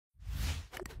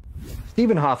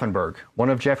Steven Hoffenberg, one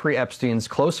of Jeffrey Epstein's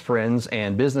close friends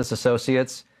and business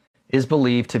associates, is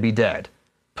believed to be dead.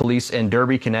 Police in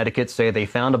Derby, Connecticut say they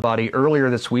found a body earlier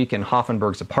this week in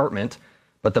Hoffenberg's apartment,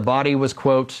 but the body was,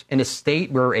 quote, in a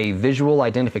state where a visual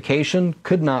identification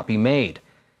could not be made.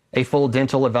 A full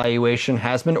dental evaluation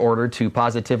has been ordered to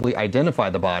positively identify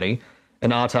the body.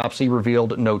 An autopsy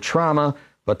revealed no trauma,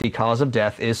 but the cause of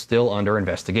death is still under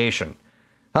investigation.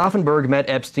 Hoffenberg met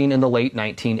Epstein in the late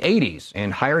 1980s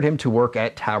and hired him to work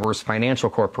at Towers Financial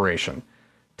Corporation.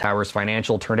 Towers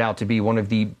Financial turned out to be one of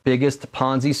the biggest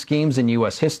Ponzi schemes in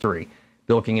U.S. history,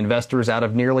 bilking investors out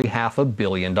of nearly $500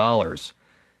 million.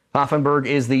 Hoffenberg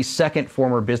is the second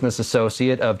former business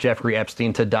associate of Jeffrey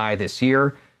Epstein to die this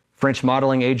year. French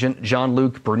modeling agent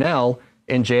Jean-Luc Brunel,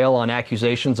 in jail on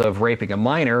accusations of raping a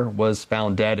minor, was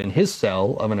found dead in his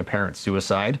cell of an apparent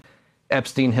suicide.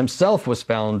 Epstein himself was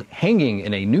found hanging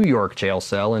in a New York jail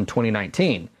cell in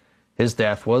 2019. His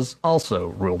death was also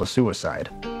ruled a suicide.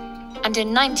 And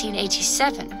in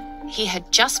 1987, he had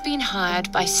just been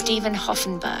hired by Steven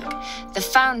Hoffenberg, the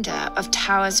founder of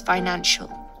Towers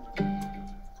Financial.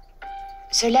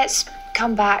 So let's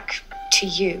come back to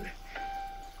you.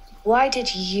 Why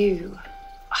did you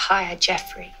hire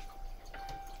Jeffrey?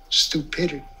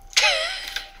 Stupidity.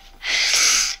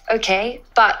 Okay,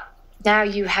 but now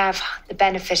you have the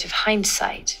benefit of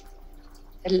hindsight,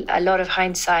 a lot of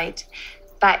hindsight.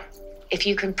 But if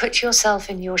you can put yourself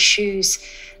in your shoes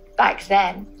back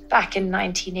then, back in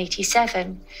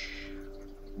 1987,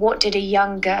 what did a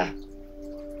younger,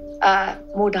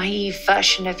 more naive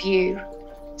version of you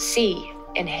see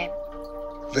in him?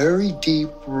 Very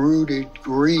deep-rooted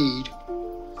greed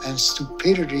and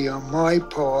stupidity on my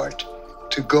part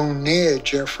to go near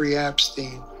Jeffrey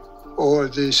Epstein or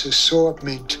this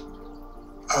assortment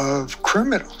of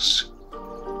criminals.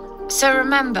 So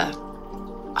remember,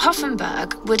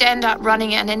 Hoffenberg would end up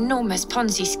running an enormous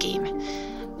Ponzi scheme.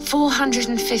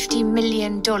 $450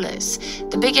 million,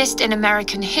 the biggest in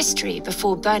American history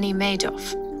before Bernie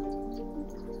Madoff.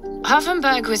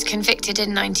 Hoffenberg was convicted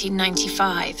in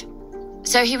 1995,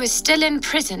 so he was still in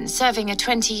prison serving a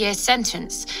 20-year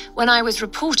sentence when I was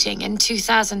reporting in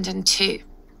 2002.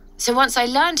 So once I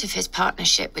learned of his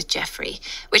partnership with Jeffrey,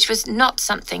 which was not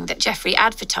something that Jeffrey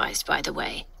advertised, by the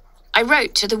way, I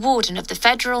wrote to the warden of the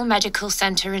Federal Medical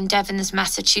Center in Devens,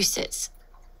 Massachusetts.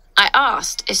 I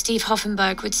asked if Steve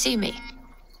Hoffenberg would see me.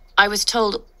 I was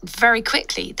told very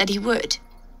quickly that he would.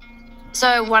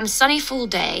 So one sunny fall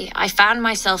day, I found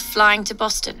myself flying to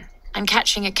Boston and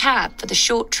catching a cab for the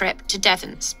short trip to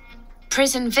Devens.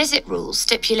 Prison visit rules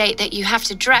stipulate that you have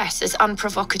to dress as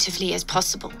unprovocatively as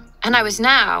possible. And I was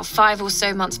now 5 or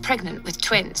so months pregnant with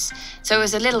twins, so it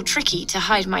was a little tricky to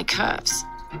hide my curves.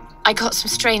 I got some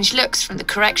strange looks from the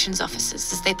corrections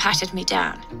officers as they patted me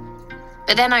down.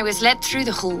 But then I was led through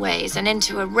the hallways and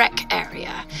into a rec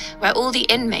area where all the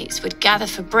inmates would gather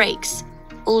for breaks,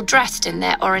 all dressed in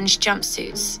their orange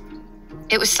jumpsuits.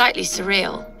 It was slightly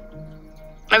surreal.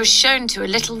 I was shown to a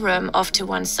little room off to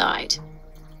one side.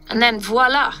 And then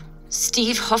voila,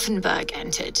 Steve Hoffenberg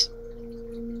entered.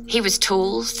 He was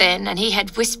tall, thin, and he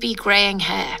had wispy graying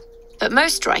hair. But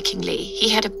most strikingly, he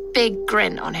had a big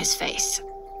grin on his face.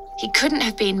 He couldn't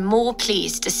have been more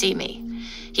pleased to see me.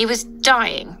 He was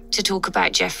dying to talk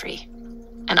about Jeffrey.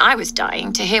 And I was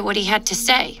dying to hear what he had to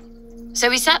say. So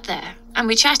we sat there and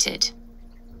we chatted.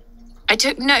 I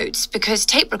took notes because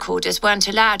tape recorders weren't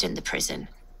allowed in the prison.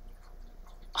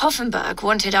 Hoffenberg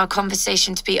wanted our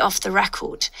conversation to be off the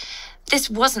record. This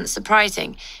wasn't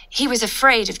surprising. He was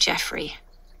afraid of Jeffrey.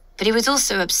 But he was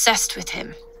also obsessed with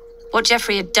him, what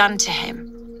Jeffrey had done to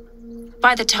him.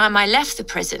 By the time I left the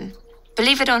prison,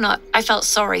 believe it or not, I felt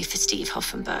sorry for Steve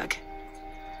Hoffenberg.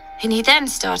 And he then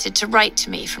started to write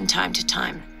to me from time to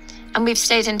time, and we've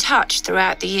stayed in touch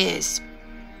throughout the years.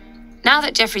 Now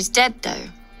that Jeffrey's dead, though,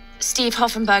 Steve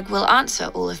Hoffenberg will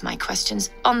answer all of my questions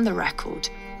on the record.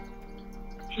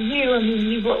 To you, I mean,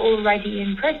 you were already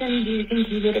in prison. Do you think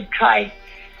he would have tried?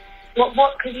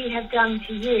 What could he have done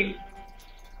to you?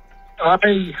 I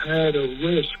had a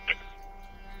risk,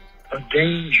 a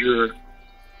danger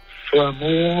from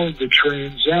all the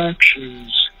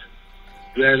transactions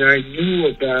that I knew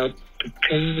about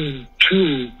pertaining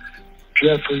to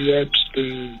Jeffrey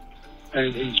Epstein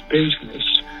and his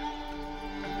business.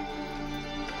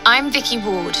 I'm Vicky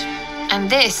Ward, and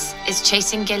this is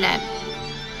Chasing Ghislaine,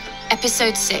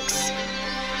 Episode 6,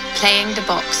 Playing the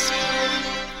Box.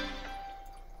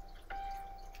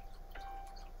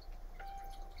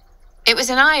 It was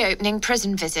an eye-opening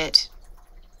prison visit.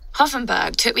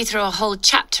 Hoffenberg took me through a whole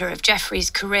chapter of Jeffrey's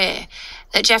career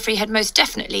that Jeffrey had most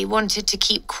definitely wanted to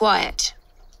keep quiet.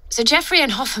 So Jeffrey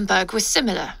and Hoffenberg were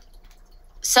similar.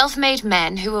 Self-made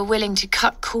men who were willing to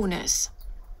cut corners.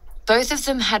 Both of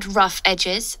them had rough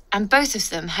edges, and both of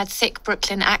them had thick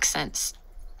Brooklyn accents.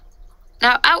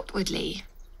 Now, outwardly,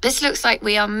 this looks like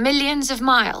we are millions of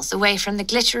miles away from the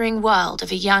glittering world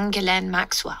of a young Ghislaine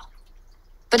Maxwell.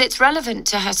 But it's relevant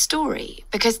to her story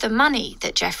because the money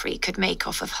that Jeffrey could make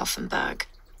off of Hoffenberg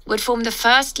would form the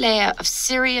first layer of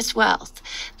serious wealth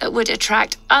that would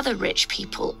attract other rich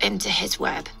people into his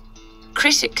web.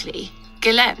 Critically,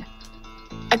 Ghislaine.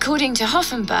 According to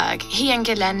Hoffenberg, he and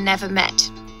Ghislaine never met,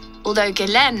 although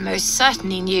Ghislaine most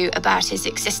certainly knew about his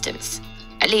existence.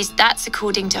 At least that's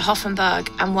according to Hoffenberg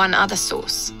and one other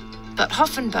source. But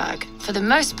Hoffenberg, for the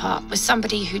most part, was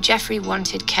somebody who Jeffrey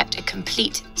wanted kept a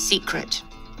complete secret.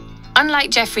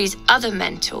 Unlike Jeffrey's other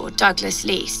mentor, Douglas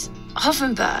Leese,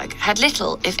 Hoffenberg had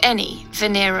little, if any,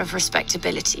 veneer of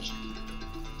respectability.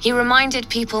 He reminded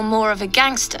people more of a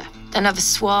gangster than of a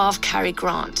suave Cary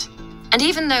Grant. And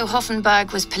even though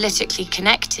Hoffenberg was politically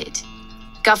connected,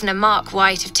 Governor Mark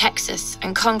White of Texas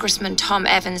and Congressman Tom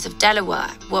Evans of Delaware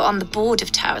were on the board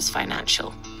of Towers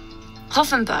Financial.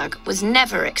 Hoffenberg was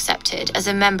never accepted as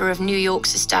a member of New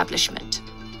York's establishment.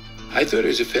 I thought he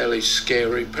was a fairly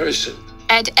scary person.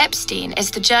 Ed Epstein is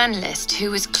the journalist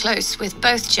who was close with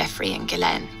both Jeffrey and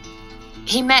Ghislaine.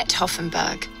 He met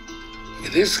Hoffenberg.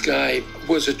 This guy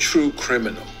was a true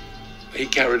criminal. He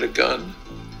carried a gun.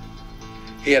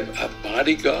 He had a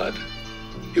bodyguard.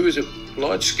 He was a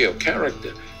large-scale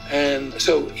character. And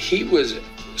so he was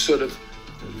sort of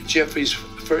Jeffrey's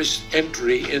first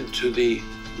entry into the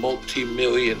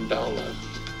multi-million-dollar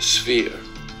sphere.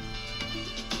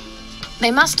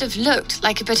 They must have looked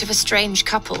like a bit of a strange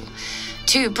couple,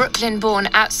 two Brooklyn-born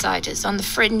outsiders on the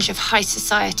fringe of high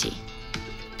society.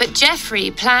 But Jeffrey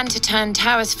planned to turn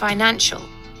Towers Financial,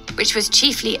 which was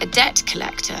chiefly a debt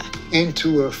collector,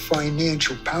 into a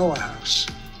financial powerhouse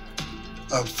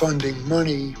of funding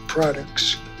money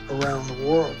products around the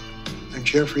world. And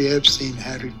Jeffrey Epstein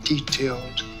had a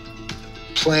detailed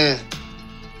plan,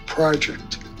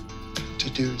 project to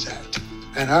do that.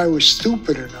 And I was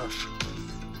stupid enough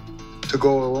to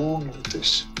go along with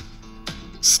this.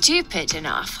 Stupid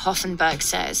enough, Hoffenberg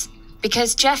says,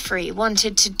 because Jeffrey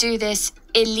wanted to do this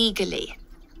illegally.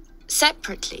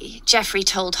 Separately, Jeffrey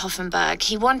told Hoffenberg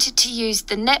he wanted to use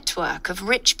the network of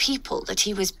rich people that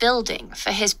he was building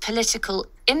for his political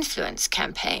influence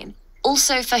campaign,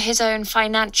 also for his own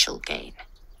financial gain.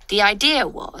 The idea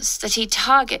was that he'd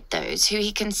target those who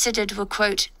he considered were,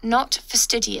 quote, not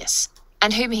fastidious,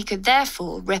 and whom he could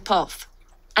therefore rip off,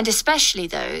 and especially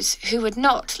those who would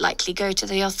not likely go to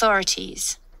the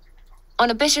authorities. On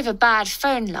a bit of a bad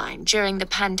phone line during the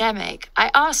pandemic,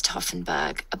 I asked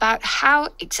Hoffenberg about how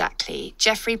exactly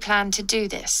Jeffrey planned to do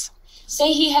this.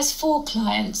 Say he has 4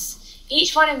 clients.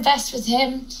 Each one invests with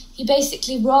him. He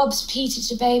basically robs Peter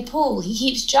to pay Paul. He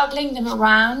keeps juggling them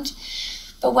around.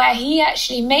 But where he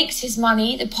actually makes his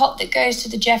money, the pot that goes to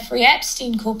the Jeffrey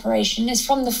Epstein Corporation, is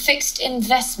from the fixed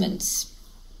investments.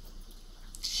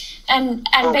 And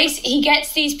basically he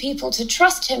gets these people to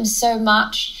trust him so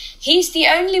much, he's the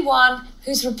only one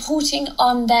who's reporting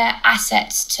on their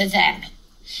assets to them.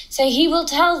 So he will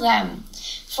tell them,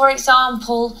 for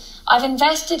example, I've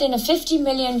invested in a $50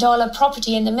 million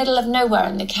property in the middle of nowhere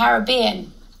in the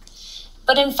Caribbean.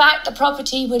 But in fact, the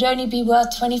property would only be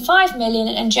worth $25 million,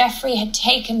 and Jeffrey had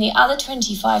taken the other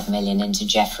 $25 million into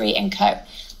Jeffrey & Co.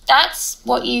 That's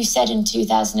what you said in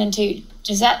 2002.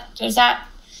 Does that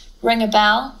ring a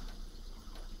bell?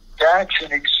 That's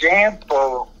an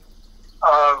example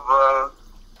of a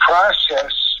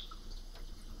process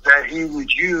that he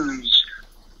would use.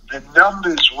 The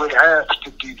numbers would have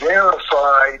to be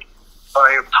verified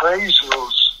by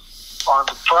appraisals on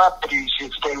the properties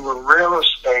if they were real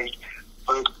estate,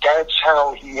 but that's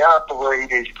how he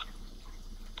operated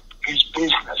his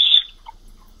business,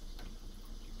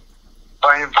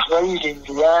 by inflating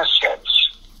the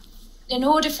assets. In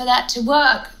order for that to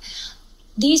work,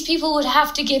 these people would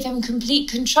have to give him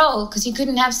complete control because he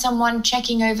couldn't have someone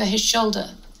checking over his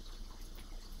shoulder.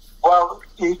 Well,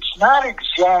 it's not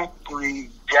exactly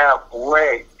that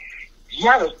way. He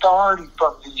had authority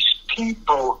from these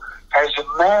people as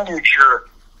a manager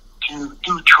to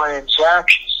do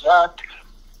transactions, not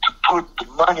to put the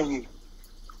money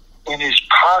in his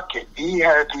pocket. He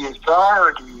had the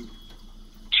authority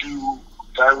to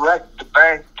direct the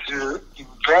bank to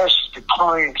invest the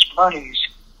client's monies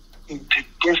into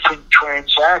different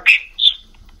transactions.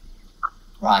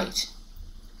 Right.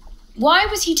 Why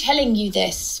was he telling you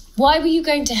this? Why were you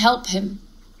going to help him?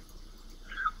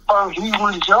 Well, he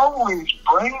was always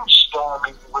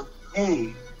brainstorming with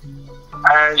me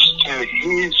as to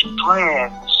his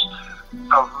plans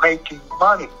of making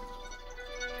money.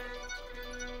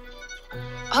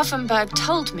 Hoffenberg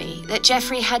told me that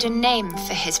Jeffrey had a name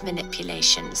for his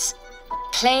manipulations: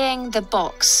 playing the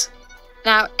box.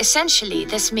 Now, essentially,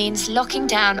 this means locking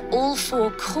down all four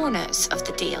corners of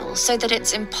the deal so that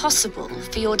it's impossible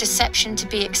for your deception to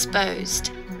be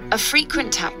exposed. A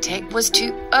frequent tactic was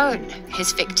to own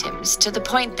his victims to the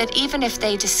point that even if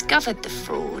they discovered the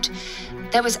fraud,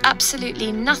 there was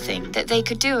absolutely nothing that they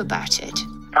could do about it.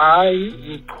 I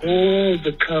recall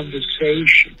the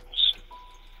conversations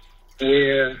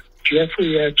where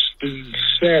Jeffrey Epstein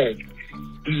said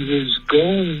he was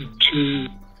going to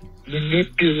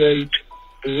manipulate,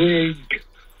 rig,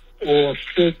 or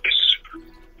fix,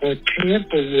 or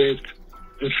tamper with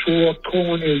the four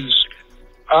corners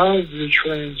of the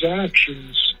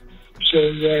transactions so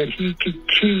that he could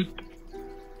keep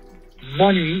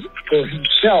money for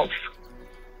himself.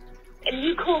 And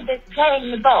you call this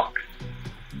playing the box?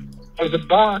 Well, the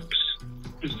box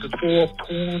is the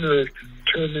four-corner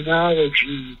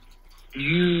terminology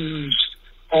used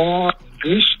on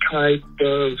this type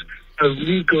of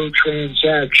illegal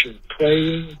transaction,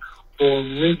 playing or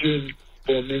rigging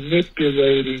or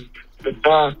manipulating the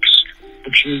box,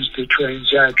 which is the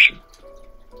transaction.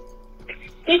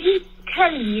 Did he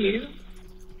tell you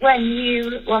when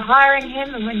you were hiring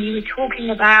him and when you were talking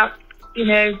about,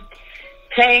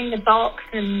 playing the box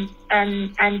and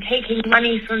taking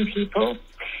money from people,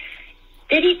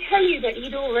 did he tell you that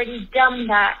he'd already done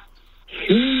that?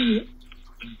 He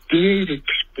did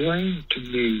explain to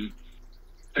me,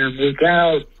 and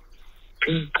without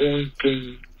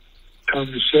pinpointing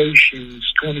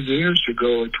conversations 20 years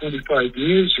ago or 25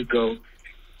 years ago,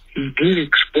 he did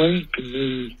explain to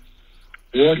me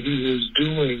what he was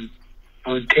doing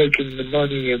on taking the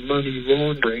money and money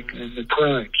laundering and the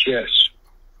crimes, yes.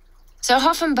 So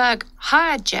Hoffenberg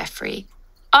hired Jeffrey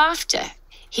after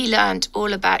he learned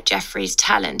all about Jeffrey's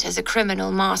talent as a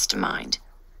criminal mastermind.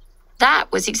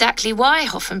 That was exactly why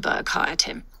Hoffenberg hired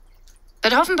him.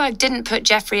 But Hoffenberg didn't put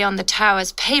Jeffrey on the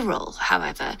tower's payroll,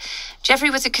 however. Jeffrey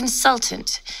was a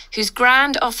consultant whose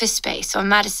grand office space on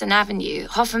Madison Avenue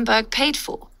Hoffenberg paid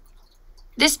for.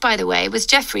 This, by the way, was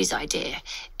Jeffrey's idea.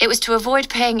 It was to avoid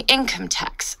paying income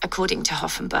tax, according to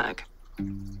Hoffenberg.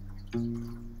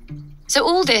 So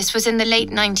all this was in the late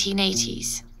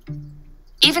 1980s.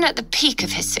 Even at the peak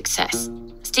of his success,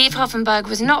 Steve Hoffenberg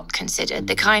was not considered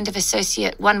the kind of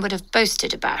associate one would have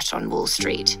boasted about on Wall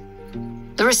Street.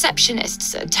 The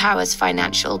receptionists at Towers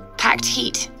Financial packed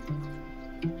heat.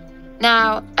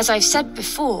 Now, as I've said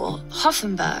before,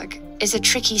 Hoffenberg is a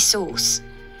tricky source.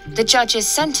 The judge's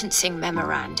sentencing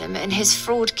memorandum in his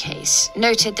fraud case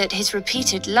noted that his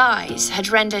repeated lies had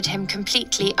rendered him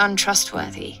completely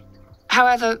untrustworthy.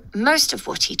 However, most of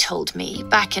what he told me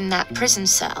back in that prison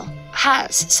cell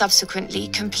has subsequently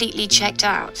completely checked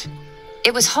out.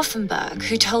 It was Hoffenberg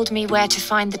who told me where to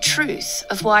find the truth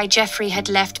of why Jeffrey had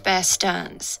left Bear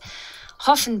Stearns.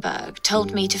 Hoffenberg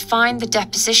told me to find the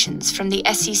depositions from the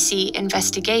SEC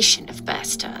investigation of Bear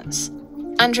Stearns.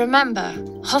 And remember,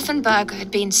 Hoffenberg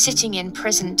had been sitting in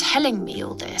prison telling me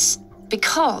all this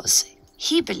because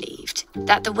he believed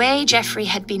that the way Jeffrey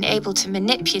had been able to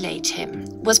manipulate him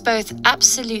was both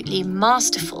absolutely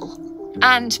masterful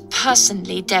and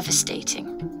personally devastating.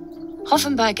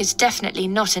 Hoffenberg is definitely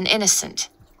not an innocent,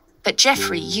 but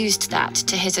Jeffrey used that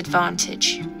to his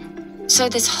advantage. So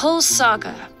this whole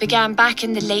saga began back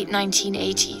in the late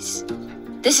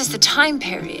 1980s. This is the time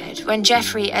period when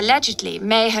Jeffrey allegedly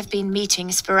may have been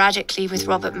meeting sporadically with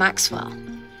Robert Maxwell.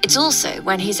 It's also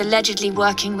when he's allegedly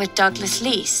working with Douglas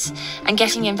Leese and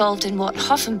getting involved in what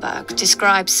Hoffenberg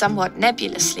describes somewhat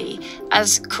nebulously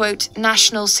as, quote,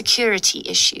 national security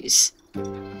issues.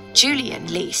 Julian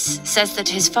Leese says that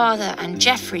his father and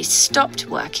Jeffrey stopped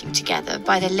working together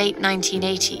by the late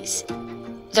 1980s,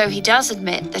 though he does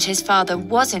admit that his father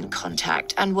was in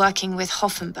contact and working with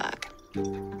Hoffenberg.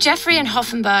 Jeffrey and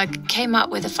Hoffenberg came up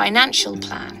with a financial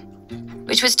plan,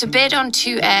 which was to bid on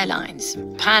two airlines,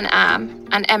 Pan Am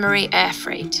and Emory Air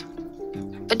Freight.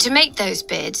 But to make those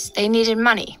bids, they needed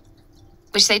money,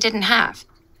 which they didn't have.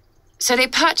 So they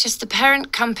purchased the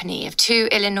parent company of two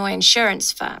Illinois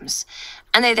insurance firms,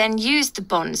 and they then used the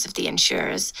bonds of the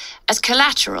insurers as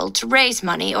collateral to raise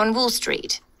money on Wall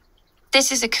Street.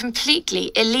 This is a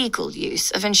completely illegal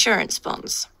use of insurance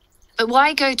bonds. But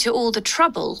why go to all the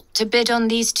trouble to bid on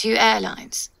these two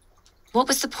airlines? What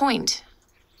was the point?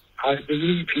 I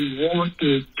believe he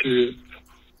wanted to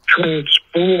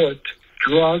transport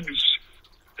drugs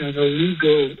and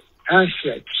illegal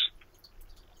assets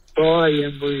by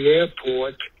Emory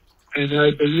Airport, and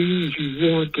I believe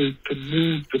he wanted to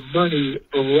move the money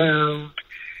around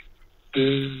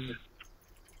in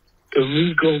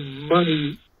illegal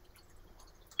money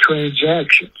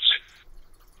transactions.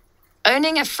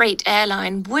 Owning a freight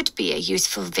airline would be a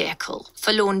useful vehicle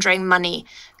for laundering money,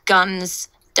 guns,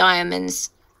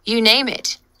 diamonds, you name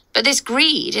it. But this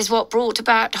greed is what brought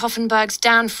about Hoffenberg's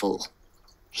downfall.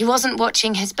 He wasn't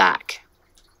watching his back.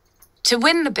 To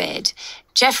win the bid,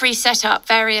 Jeffrey set up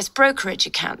various brokerage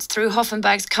accounts through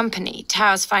Hoffenberg's company,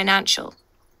 Towers Financial.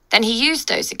 Then he used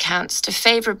those accounts to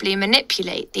favorably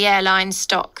manipulate the airline's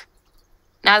stock.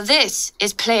 Now this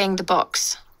is playing the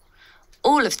box.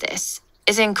 All of this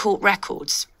is in court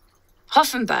records.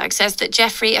 Hoffenberg says that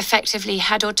Jeffrey effectively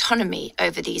had autonomy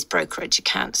over these brokerage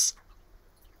accounts.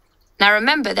 Now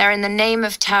remember, they're in the name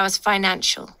of Towers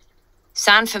Financial.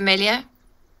 Sound familiar?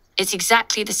 It's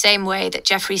exactly the same way that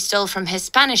Jeffrey stole from his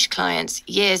Spanish clients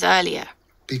years earlier.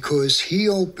 Because he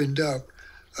opened up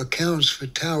accounts for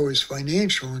Towers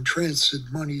Financial and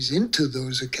transferred monies into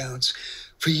those accounts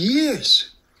for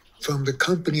years from the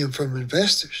company and from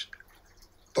investors,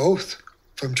 both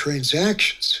from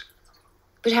transactions.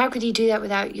 But how could he do that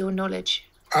without your knowledge?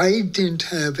 I didn't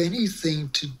have anything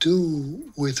to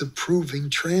do with approving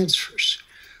transfers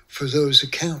for those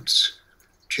accounts.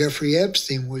 Jeffrey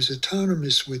Epstein was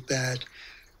autonomous with that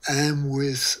and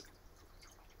with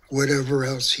whatever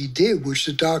else he did, which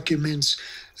the documents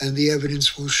and the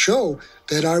evidence will show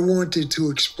that I wanted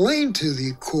to explain to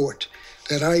the court,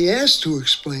 that I asked to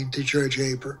explain to Judge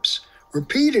Abrams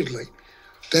repeatedly.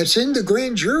 That's in the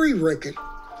grand jury record.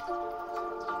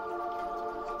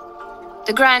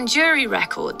 The grand jury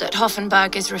record that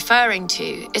Hoffenberg is referring to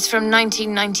is from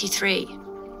 1993.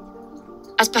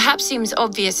 As perhaps seems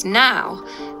obvious now,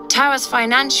 Towers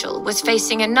Financial was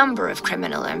facing a number of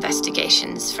criminal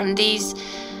investigations from these,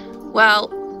 well,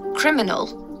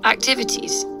 criminal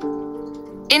activities.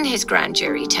 In his grand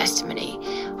jury testimony,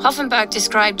 Hoffenberg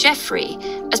described Jeffrey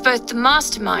as both the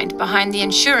mastermind behind the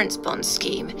insurance bond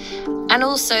scheme and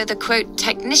also the, quote,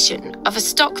 technician of a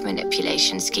stock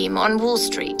manipulation scheme on Wall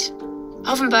Street.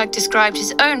 Hoffenberg described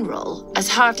his own role as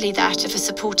hardly that of a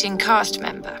supporting cast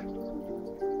member.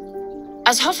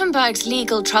 As Hoffenberg's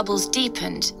legal troubles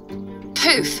deepened,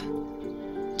 poof,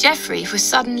 Jeffrey was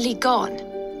suddenly gone.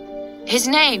 His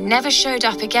name never showed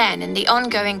up again in the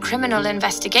ongoing criminal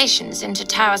investigations into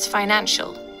Towers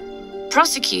Financial.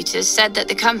 Prosecutors said that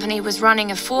the company was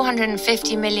running a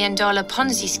 $450 million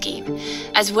Ponzi scheme,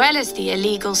 as well as the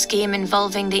illegal scheme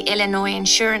involving the Illinois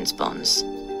insurance bonds.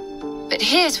 But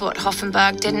here's what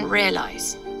Hoffenberg didn't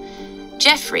realize.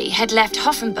 Jeffrey had left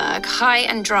Hoffenberg high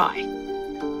and dry.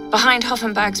 Behind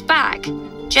Hoffenberg's back,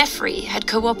 Jeffrey had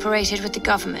cooperated with the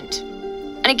government.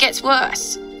 And it gets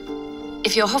worse.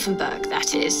 If you're Hoffenberg,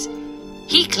 that is.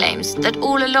 He claims that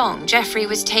all along Jeffrey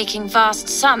was taking vast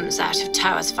sums out of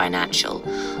Towers Financial,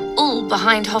 all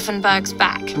behind Hoffenberg's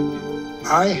back.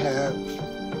 I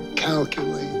have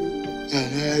calculated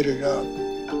and added up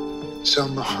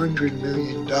some $100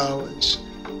 million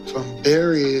from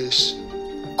various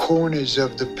corners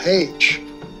of the page,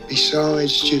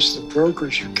 besides just the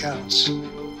brokerage accounts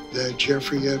that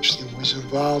Jeffrey Epstein was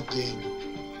involved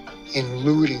in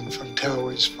looting from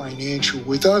Towers Financial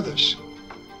with others.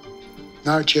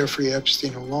 Not Jeffrey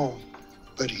Epstein alone,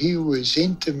 but he was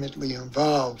intimately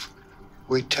involved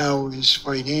with Towers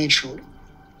Financial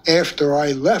after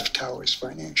I left Towers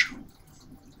Financial,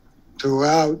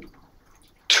 throughout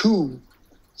two,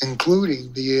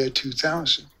 including the year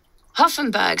 2000.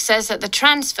 Hoffenberg says that the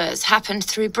transfers happened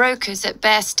through brokers at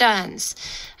Bear Stearns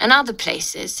and other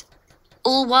places,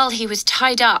 all while he was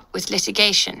tied up with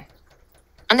litigation.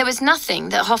 And there was nothing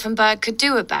that Hoffenberg could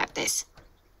do about this.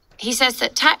 He says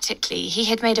that tactically he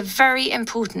had made a very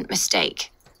important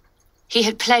mistake. He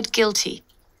had pled guilty.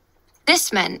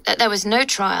 This meant that there was no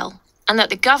trial and that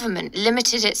the government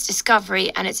limited its discovery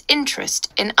and its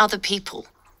interest in other people.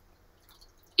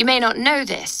 You may not know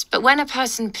this, but when a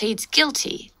person pleads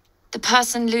guilty, the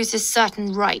person loses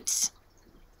certain rights.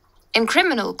 In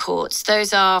criminal courts,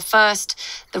 those are, first,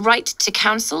 the right to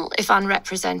counsel if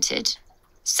unrepresented,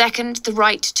 second, the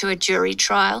right to a jury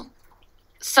trial,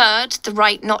 third, the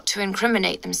right not to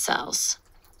incriminate themselves,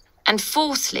 and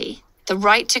fourthly, the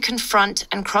right to confront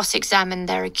and cross-examine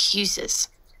their accusers.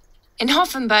 In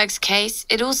Hoffenberg's case,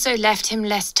 it also left him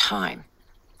less time.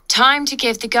 Time to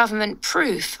give the government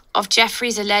proof of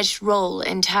Jeffrey's alleged role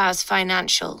in Towers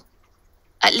Financial,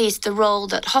 at least the role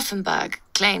that Hoffenberg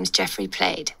claims Jeffrey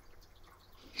played.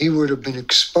 He would have been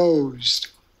exposed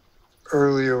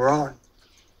earlier on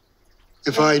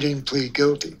if I didn't plead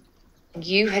guilty.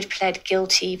 You had pled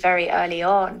guilty very early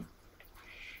on,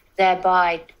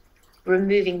 thereby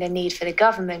removing the need for the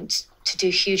government to do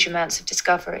huge amounts of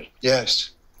discovery.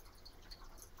 Yes,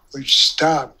 which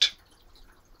stopped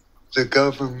the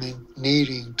government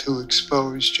needing to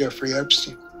expose Jeffrey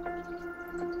Epstein.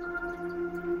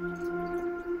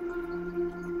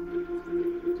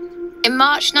 In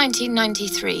March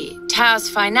 1993, Towers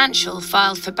Financial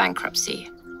filed for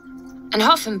bankruptcy, and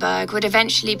Hoffenberg would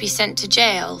eventually be sent to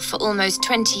jail for almost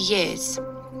 20 years.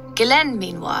 Ghislaine,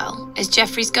 meanwhile, is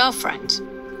Jeffrey's girlfriend,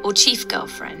 or chief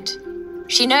girlfriend.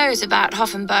 She knows about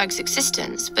Hoffenberg's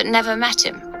existence, but never met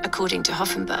him, according to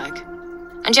Hoffenberg.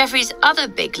 And Jeffrey's other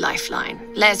big lifeline,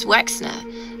 Les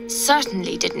Wexner,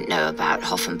 certainly didn't know about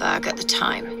Hoffenberg at the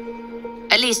time.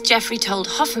 At least Jeffrey told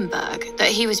Hoffenberg that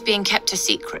he was being kept a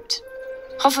secret.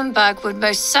 Hoffenberg would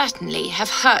most certainly have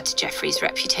hurt Jeffrey's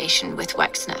reputation with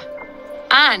Wexner,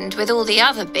 and with all the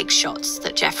other big shots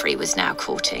that Jeffrey was now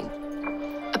courting.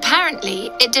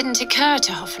 Apparently, it didn't occur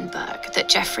to Hoffenberg that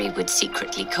Jeffrey would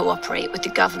secretly cooperate with the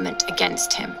government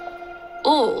against him,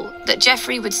 or that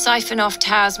Jeffrey would siphon off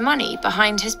Towers' money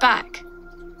behind his back.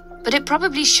 But it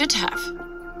probably should have.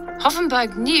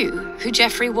 Hoffenberg knew who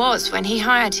Jeffrey was when he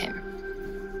hired him.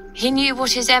 He knew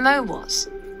what his MO was: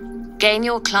 gain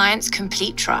your client's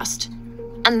complete trust,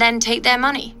 and then take their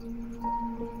money.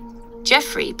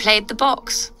 Jeffrey played the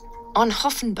box on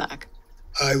Hoffenberg.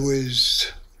 I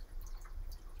was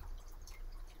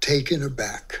taken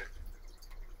aback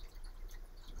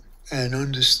and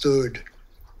understood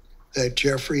that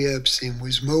Jeffrey Epstein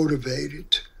was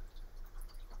motivated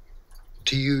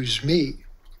to use me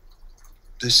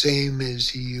the same as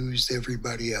he used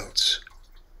everybody else.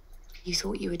 You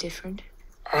thought you were different?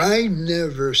 I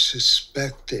never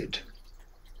suspected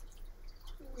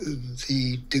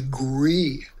the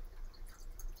degree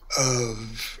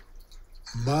of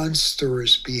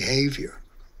monstrous behavior,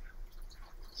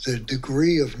 the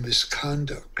degree of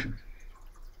misconduct,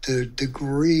 the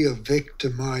degree of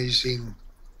victimizing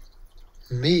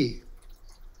me,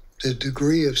 the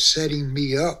degree of setting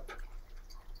me up,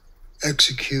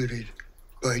 executed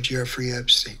by Jeffrey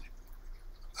Epstein.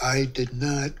 I did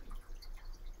not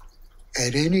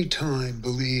at any time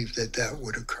believe that that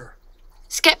would occur.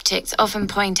 Skeptics often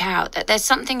point out that there's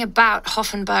something about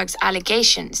Hoffenberg's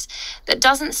allegations that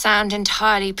doesn't sound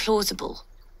entirely plausible,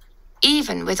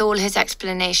 even with all his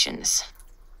explanations.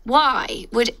 Why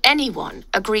would anyone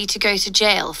agree to go to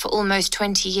jail for almost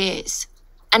 20 years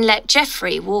and let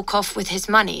Jeffrey walk off with his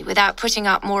money without putting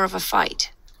up more of a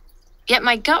fight? Yet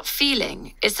my gut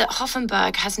feeling is that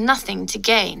Hoffenberg has nothing to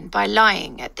gain by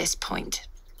lying at this point.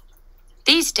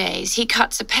 These days, he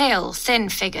cuts a pale, thin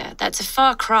figure that's a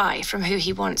far cry from who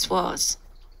he once was.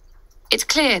 It's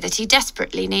clear that he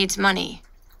desperately needs money.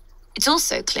 It's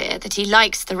also clear that he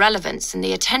likes the relevance and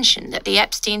the attention that the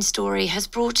Epstein story has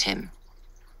brought him.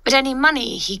 But any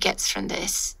money he gets from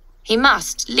this, he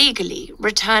must, legally,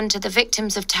 return to the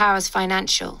victims of Towers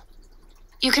Financial.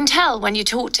 You can tell when you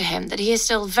talk to him that he is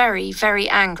still very, very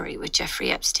angry with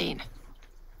Jeffrey Epstein,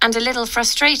 and a little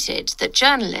frustrated that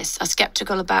journalists are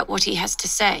skeptical about what he has to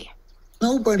say.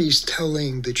 Nobody's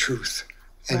telling the truth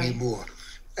anymore.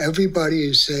 Right. Everybody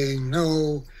is saying,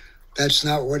 no, that's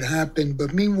not what happened.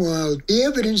 But meanwhile, the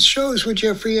evidence shows what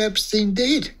Jeffrey Epstein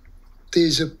did.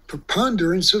 There's a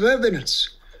preponderance of evidence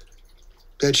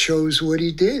that shows what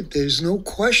he did. There's no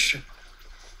question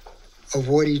of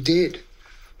what he did.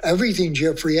 Everything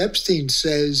Jeffrey Epstein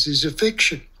says is a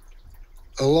fiction,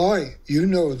 a lie. You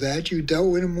know that. You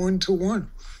dealt with him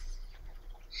one-to-one.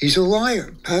 He's a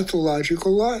liar,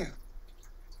 pathological liar.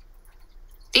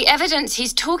 The evidence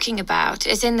he's talking about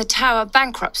is in the Tower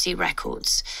bankruptcy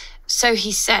records, so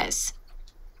he says.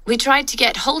 We tried to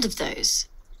get hold of those,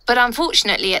 but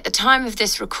unfortunately at the time of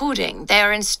this recording, they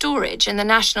are in storage in the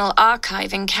National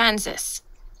Archive in Kansas,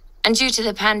 and due to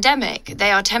the pandemic,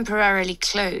 they are temporarily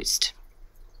closed.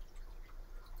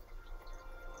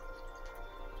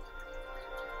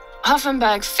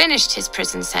 Hoffenberg finished his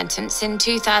prison sentence in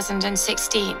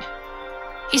 2016.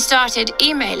 He started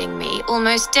emailing me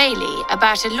almost daily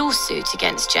about a lawsuit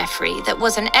against Jeffrey that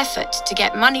was an effort to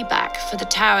get money back for the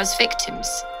Tower's victims.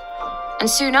 And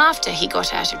soon after he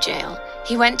got out of jail,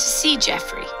 he went to see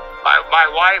Jeffrey.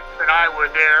 My wife and I were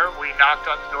there. We knocked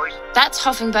on the doors. That's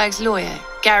Hoffenberg's lawyer,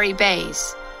 Gary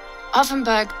Bays.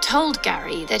 Hoffenberg told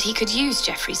Gary that he could use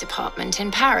Jeffrey's apartment in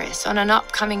Paris on an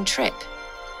upcoming trip.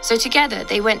 So together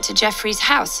they went to Jeffrey's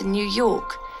house in New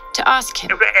York to ask him.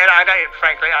 And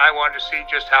frankly, I wanted to see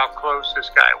just how close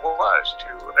this guy was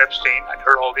to Epstein. I'd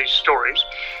heard all these stories.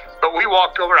 But we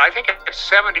walked over, I think it's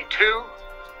 72,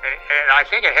 and I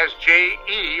think it has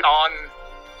J.E. on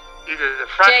either the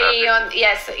front J.E. on,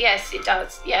 yes, it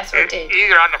does. Yes, it did.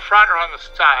 Either on the front or on the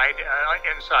side,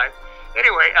 inside.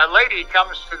 Anyway, a lady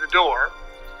comes to the door.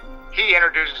 He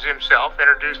introduces himself,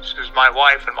 introduces my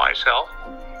wife and myself.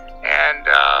 And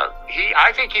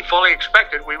I think he fully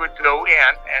expected we would go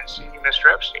in and see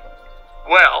Mr. Epstein.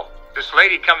 Well, this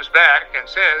lady comes back and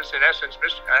says, in essence,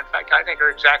 in fact, I think her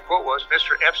exact quote was,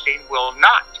 "Mr. Epstein will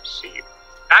not see you."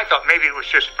 I thought maybe it was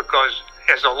just because,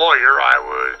 as a lawyer, I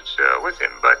was with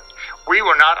him, but we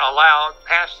were not allowed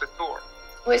past the door.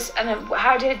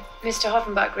 How did Mr.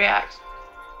 Hoffenberg react?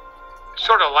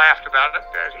 Sort of laughed about it.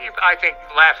 I think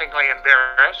laughingly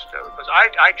embarrassed, because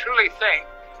I truly think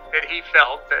that he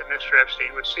felt that Mr.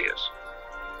 Epstein would see us,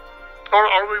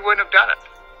 or we wouldn't have done it.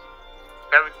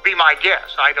 That would be my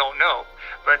guess. I don't know,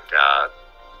 but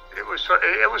it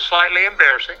was slightly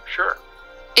embarrassing, sure.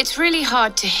 It's really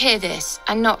hard to hear this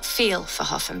and not feel for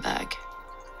Hoffenberg.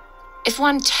 If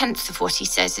 1/10 of what he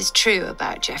says is true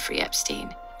about Jeffrey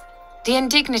Epstein, the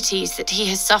indignities that he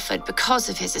has suffered because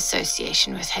of his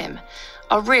association with him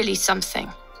are really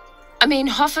something. I mean,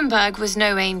 Hoffenberg was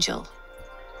no angel,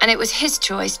 and it was his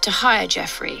choice to hire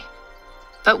Jeffrey.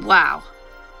 But wow,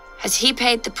 has he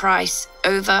paid the price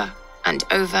over and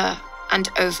over and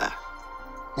over.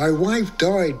 My wife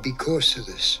died because of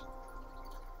this.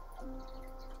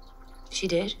 She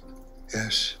did?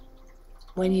 Yes.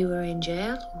 When you were in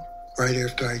jail? Right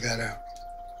after I got out.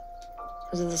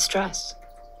 Because of the stress?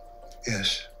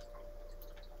 Yes.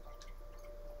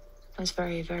 That's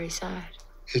very, very sad.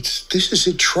 This is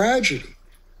a tragedy.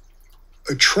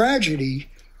 A tragedy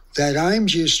that I'm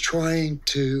just trying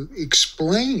to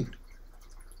explain.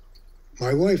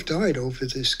 My wife died over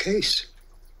this case.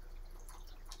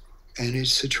 And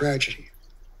it's a tragedy.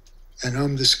 And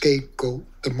I'm the scapegoat,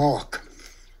 the mark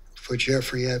for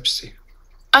Jeffrey Epstein.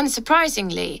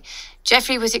 Unsurprisingly,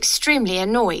 Jeffrey was extremely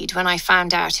annoyed when I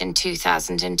found out in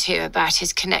 2002 about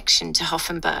his connection to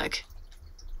Hoffenberg.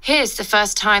 Here's the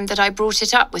first time that I brought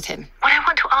it up with him. What I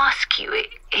want to ask you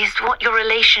is what your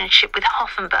relationship with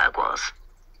Hoffenberg was.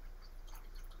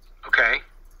 Okay.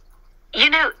 You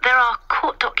know, there are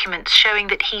court documents showing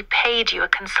that he paid you a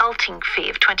consulting fee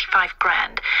of 25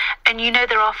 grand. And you know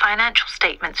there are financial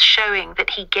statements showing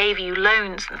that he gave you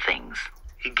loans and things.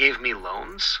 He gave me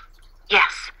loans?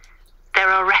 Yes. There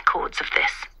are records of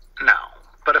this. No.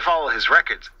 But if all his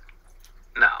records...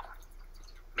 No.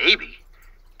 Maybe.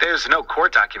 There's no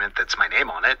court document that's my name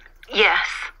on it. Yes,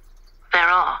 there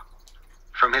are.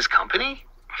 From his company?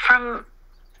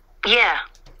 Yeah.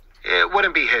 It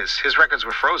wouldn't be his. His records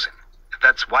were frozen.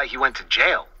 That's why he went to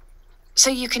jail. So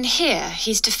you can hear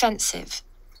he's defensive.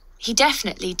 He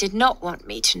definitely did not want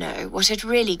me to know what had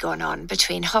really gone on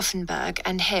between Hoffenberg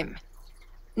and him.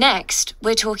 Next,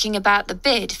 we're talking about the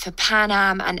bid for Pan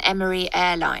Am and Emery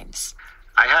Airlines.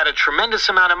 I had a tremendous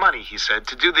amount of money, he said,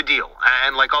 to do the deal.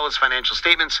 And like all his financial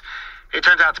statements, it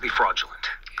turned out to be fraudulent.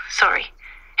 Sorry.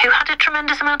 Who had a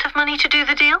tremendous amount of money to do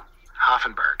the deal?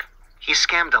 Hoffenberg. He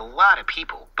scammed a lot of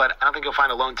people, but I don't think you'll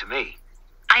find a loan to me.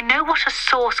 I know what a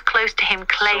source close to him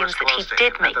claims that he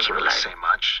did make you a loan. That doesn't really say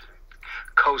much.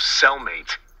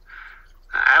 Co-cellmate.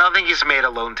 I don't think he's made a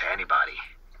loan to anybody.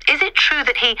 Is it true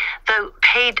that he, though,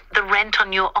 paid the rent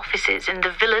on your offices in the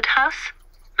Villard house?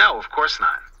 No, of course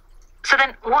not. So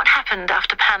then what happened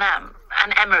after Pan Am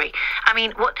and Emery? I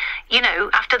mean,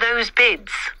 after those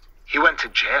bids? He went to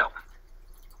jail.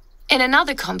 In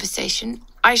another conversation,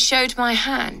 I showed my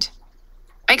hand.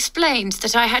 I explained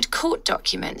that I had court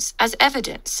documents as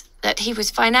evidence that he was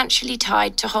financially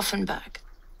tied to Hoffenberg.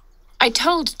 I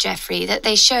told Jeffrey that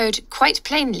they showed quite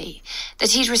plainly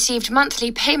that he'd received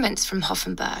monthly payments from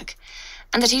Hoffenberg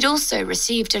and that he'd also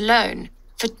received a loan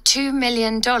for $2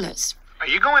 million. Are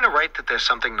you going to write that there's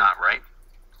something not right?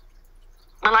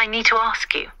 Well, I need to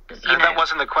ask you. That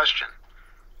wasn't the question.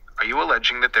 Are you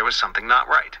alleging that there was something not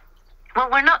right? Well,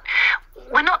 we're not,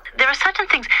 there are certain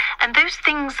things, and those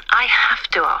things I have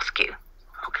to ask you.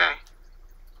 Okay.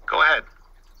 Go ahead.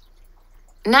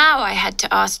 Now I had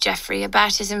to ask Jeffrey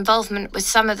about his involvement with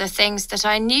some of the things that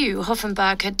I knew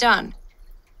Hoffenberg had done,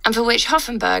 and for which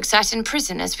Hoffenberg sat in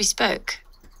prison as we spoke.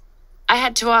 I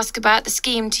had to ask about the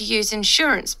scheme to use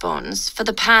insurance bonds for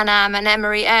the Pan Am and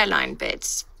Emery airline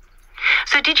bids.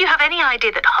 So did you have any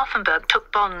idea that Hoffenberg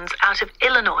took bonds out of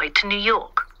Illinois to New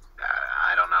York?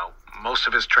 I don't know. Most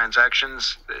of his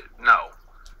transactions? No.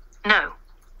 No?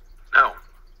 No.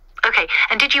 Okay,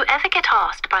 and did you ever get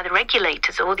asked by the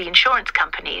regulators or the insurance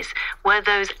companies where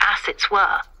those assets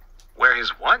were? Where his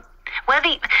what?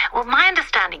 Well, my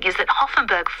understanding is that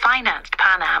Hoffenberg financed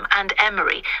Pan Am and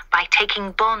Emery by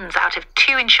taking bonds out of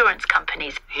two insurance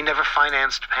companies. He never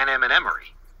financed Pan Am and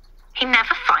Emery. He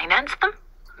never financed them?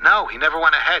 No, he never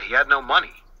went ahead. He had no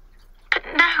money. But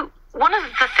no, one of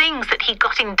the things that he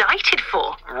got indicted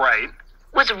for... Right.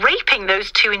 ...was raping those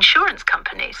two insurance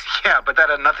companies. Yeah, but that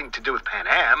had nothing to do with Pan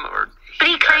Am, or But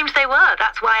he claims they were.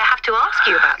 That's why I have to ask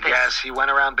you about this. Yes, he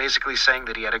went around basically saying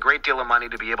that he had a great deal of money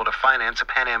to be able to finance a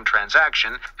Pan Am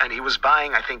transaction, and he was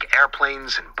buying, I think,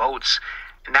 airplanes and boats.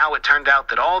 And now it turned out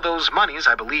that all those monies,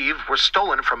 I believe, were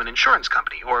stolen from an insurance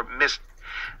company, or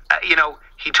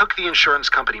he took the insurance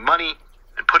company money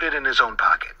and put it in his own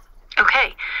pocket.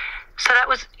 Okay, so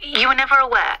you were never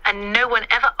aware, and no one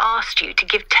ever asked you to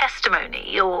give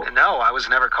testimony, or... No, I was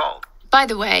never called. By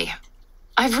the way,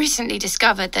 I've recently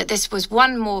discovered that this was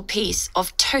one more piece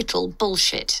of total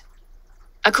bullshit.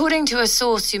 According to a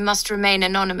source who must remain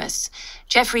anonymous,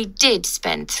 Jeffrey did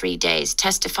spend 3 days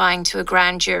testifying to a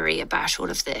grand jury about all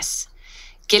of this.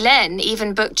 Ghislaine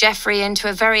even booked Jeffrey into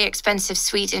a very expensive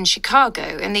suite in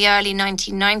Chicago in the early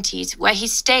 1990s, where he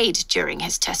stayed during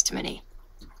his testimony.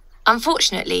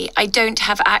 Unfortunately, I don't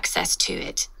have access to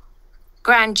it.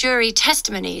 Grand jury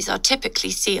testimonies are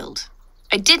typically sealed.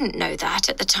 I didn't know that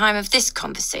at the time of this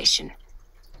conversation.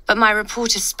 But my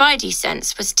reporter's spidey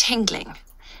sense was tingling,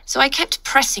 so I kept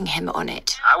pressing him on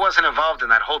it. I wasn't involved in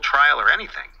that whole trial or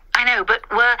anything. I know, but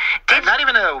Not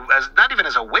even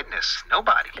as a witness.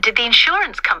 Nobody. Did the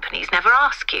insurance companies never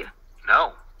ask you?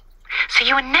 No. So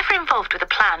you were never involved with a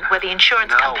plan where the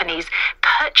insurance companies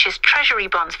purchased treasury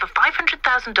bonds for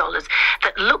 $500,000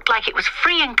 that looked like it was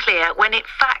free and clear when in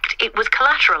fact it was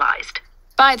collateralized?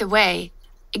 By the way,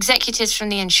 executives from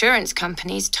the insurance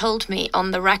companies told me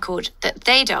on the record that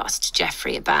they'd asked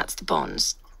Jeffrey about the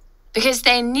bonds, because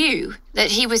they knew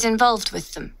that he was involved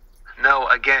with them. No,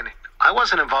 again, I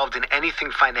wasn't involved in anything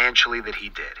financially that he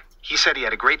did. He said he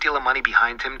had a great deal of money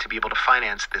behind him to be able to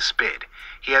finance this bid.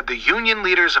 He had the union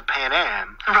leaders of Pan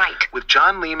Am, right, with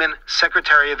John Lehman,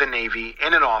 Secretary of the Navy,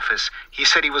 in an office. He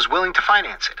said he was willing to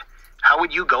finance it. How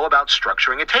would you go about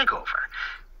structuring a takeover?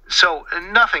 So,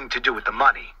 nothing to do with the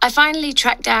money. I finally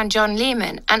tracked down John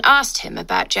Lehman and asked him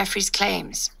about Jeffrey's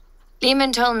claims.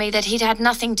 Lehman told me that he'd had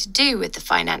nothing to do with the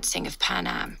financing of Pan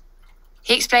Am.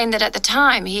 He explained that at the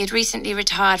time he had recently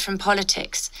retired from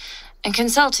politics and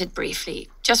consulted briefly,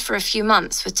 just for a few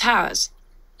months, with Towers,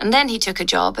 and then he took a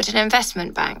job at an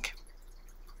investment bank.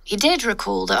 He did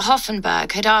recall that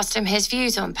Hoffenberg had asked him his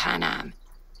views on Pan Am.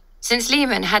 Since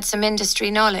Lehman had some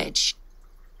industry knowledge,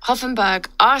 Hoffenberg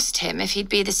asked him if he'd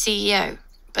be the CEO,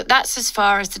 but that's as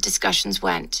far as the discussions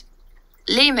went.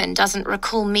 Lehman doesn't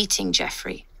recall meeting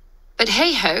Jeffrey. But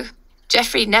hey-ho,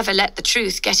 Jeffrey never let the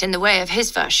truth get in the way of his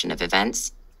version of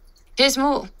events. Here's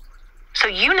more. So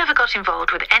you never got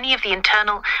involved with any of the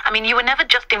internal... you were never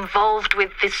just involved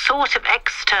with this sort of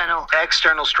external...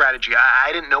 External strategy.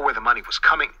 I didn't know where the money was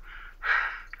coming.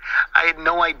 I had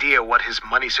no idea what his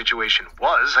money situation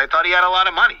was. I thought he had a lot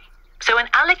of money. So an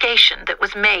allegation that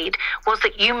was made was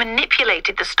that you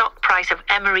manipulated the stock price of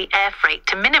Emery Air Freight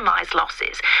to minimize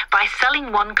losses by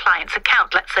selling one client's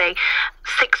account, let's say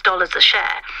 $6 a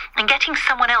share, and getting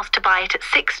someone else to buy it at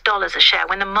 $6 a share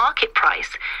when the market price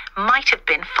might have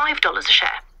been $5 a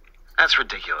share. That's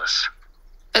ridiculous.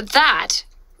 But that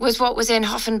was what was in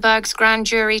Hoffenberg's grand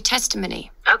jury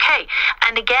testimony. Okay,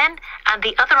 and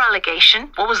the other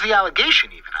allegation... What was the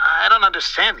allegation, even? I don't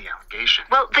understand the allegation.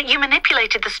 Well, that you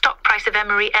manipulated the stock price of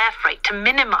Emery Air Freight to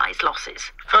minimize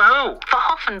losses. For who? For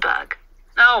Hoffenberg.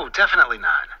 No, definitely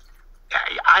not.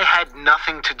 I had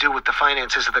nothing to do with the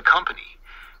finances of the company.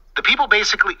 The people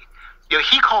basically...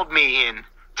 he called me in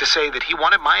to say that he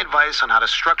wanted my advice on how to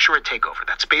structure a takeover.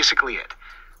 That's basically it.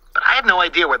 But I had no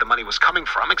idea where the money was coming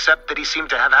from, except that he seemed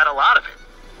to have had a lot of it.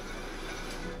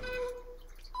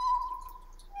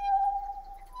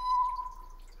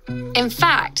 In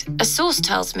fact, a source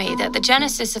tells me that the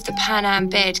genesis of the Pan Am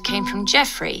bid came from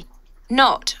Jeffrey,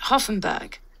 not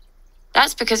Hoffenberg.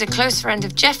 That's because a close friend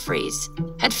of Jeffrey's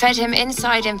had fed him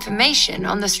inside information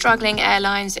on the struggling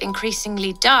airline's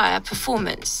increasingly dire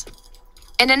performance.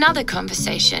 In another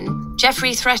conversation,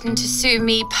 Jeffrey threatened to sue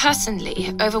me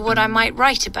personally over what I might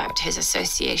write about his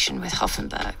association with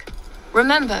Hoffenberg.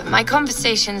 Remember, my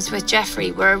conversations with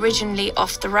Jeffrey were originally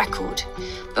off the record,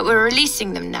 but we're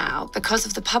releasing them now because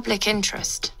of the public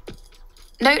interest.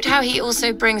 Note how he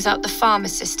also brings up the Farmer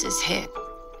Sisters here.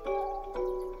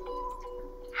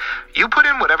 You put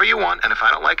in whatever you want, and if I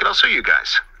don't like it, I'll sue you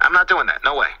guys. I'm not doing that.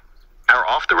 No way. Our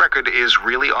off the record is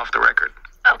really off the record.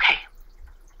 Okay.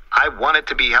 I wanted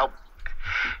to be helped,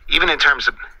 even in terms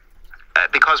of...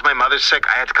 because my mother's sick,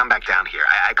 I had to come back down here.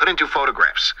 I couldn't do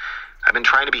photographs. I've been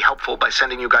trying to be helpful by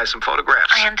sending you guys some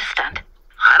photographs. I understand.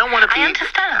 I don't want to be... I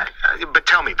understand. But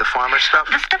tell me, the farmer stuff?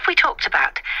 The stuff we talked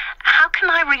about. How can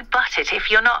I rebut it if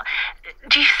you're not...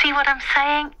 Do you see what I'm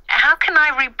saying? How can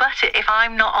I rebut it if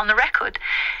I'm not on the record?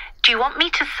 Do you want me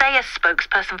to say a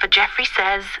spokesperson for Jeffrey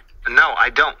says... No, I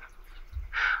don't.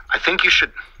 I think you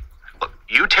should... Look,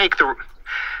 you take the...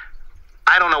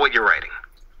 I don't know what you're writing.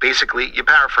 Basically, you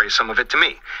paraphrase some of it to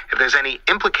me. If there's any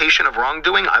implication of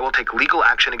wrongdoing, I will take legal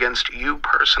action against you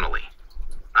personally.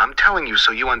 I'm telling you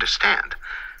so you understand.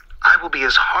 I will be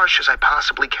as harsh as I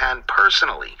possibly can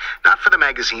personally. Not for the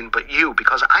magazine, but you,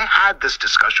 because I had this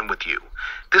discussion with you.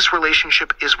 This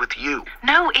relationship is with you.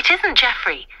 No, it isn't,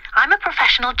 Jeffrey. I'm a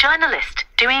professional journalist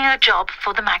doing a job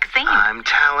for the magazine. I'm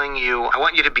telling you, I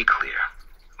want you to be clear.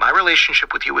 My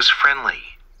relationship with you is friendly.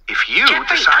 If you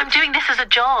Jeffrey, decide... I'm doing this as a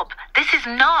job. This is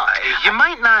not... you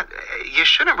might not... you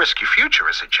shouldn't risk your future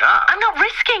as a job. I'm not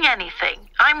risking anything.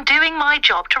 I'm doing my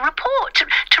job to report.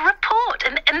 To report.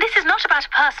 And this is not about a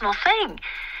personal thing.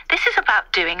 This is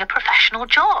about doing a professional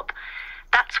job.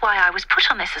 That's why I was put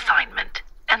on this assignment.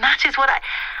 And that is what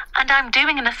And I'm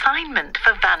doing an assignment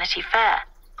for Vanity Fair.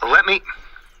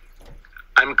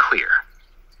 I'm clear.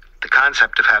 The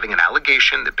concept of having an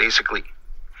allegation that basically...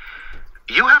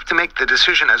 You have to make the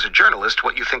decision as a journalist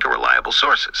what you think are reliable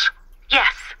sources.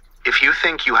 Yes. If you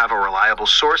think you have a reliable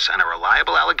source and a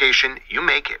reliable allegation, you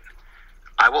make it.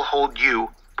 I will hold you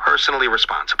personally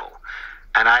responsible.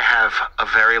 And I have a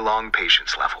very long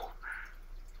patience level.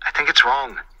 I think it's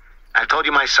wrong. I've told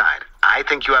you my side. I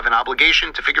think you have an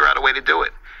obligation to figure out a way to do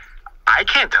it. I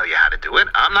can't tell you how to do it.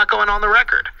 I'm not going on the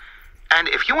record. And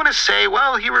if you want to say,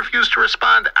 well, he refused to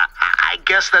respond, I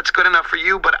guess that's good enough for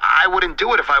you, but I wouldn't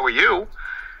do it if I were you.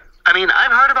 I mean,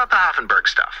 I've heard about the Hoffenberg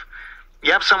stuff.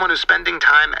 You have someone who's spending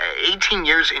time 18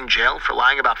 years in jail for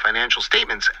lying about financial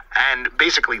statements and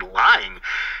basically lying.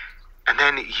 And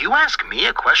then you ask me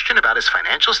a question about his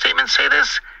financial statements, say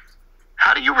this?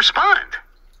 How do you respond?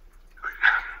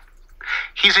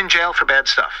 He's in jail for bad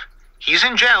stuff. He's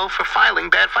in jail for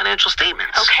filing bad financial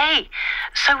statements. Okay,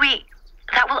 so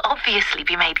that will obviously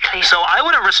be made clear. So I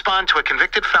wouldn't respond to a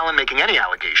convicted felon making any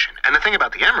allegation. And the thing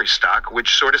about the Emery stock,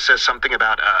 which sort of says something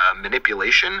about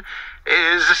manipulation,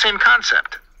 is the same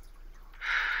concept.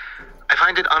 I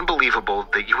find it unbelievable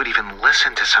that you would even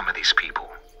listen to some of these people.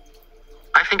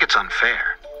 I think it's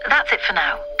unfair. That's it for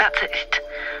now. That's it.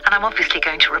 And I'm obviously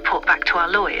going to report back to our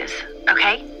lawyers,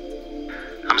 okay?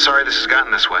 I'm sorry this has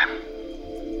gotten this way.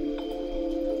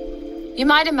 You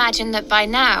might imagine that by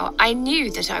now I knew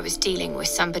that I was dealing with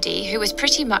somebody who was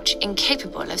pretty much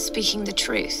incapable of speaking the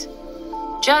truth.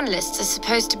 Journalists are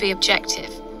supposed to be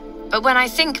objective, but when I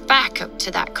think back up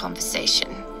to that conversation,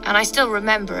 and I still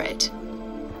remember it,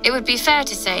 it would be fair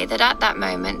to say that at that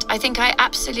moment I think I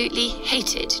absolutely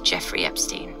hated Jeffrey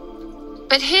Epstein.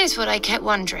 But here's what I kept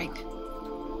wondering.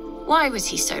 Why was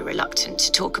he so reluctant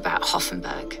to talk about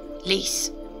Hoffenberg,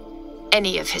 Lease,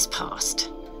 any of his past?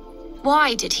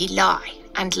 Why did he lie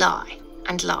and lie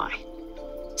and lie?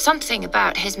 Something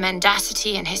about his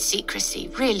mendacity and his secrecy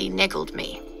really niggled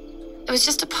me. It was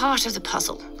just a part of the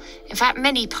puzzle. In fact,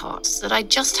 many parts that I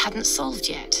just hadn't solved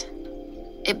yet.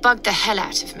 It bugged the hell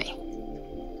out of me.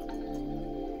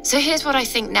 So here's what I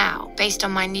think now, based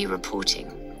on my new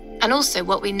reporting, and also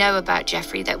what we know about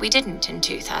Jeffrey that we didn't in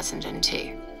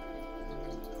 2002.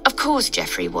 Of course,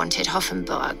 Jeffrey wanted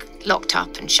Hoffenberg locked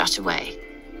up and shut away.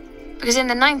 Because in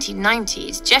the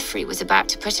 1990s, Jeffrey was about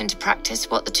to put into practice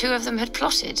what the two of them had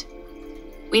plotted.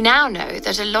 We now know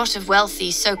that a lot of wealthy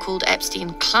so-called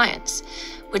Epstein clients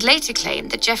would later claim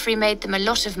that Jeffrey made them a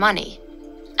lot of money,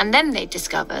 and then they'd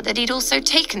discover that he'd also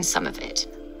taken some of it,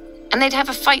 and they'd have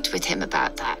a fight with him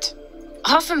about that.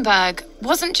 Hoffenberg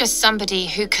wasn't just somebody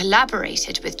who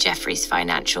collaborated with Jeffrey's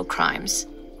financial crimes.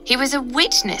 He was a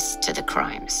witness to the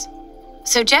crimes.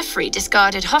 So Jeffrey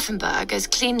discarded Hoffenberg as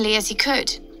cleanly as he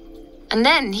could. And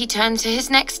then he turned to his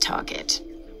next target.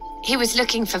 He was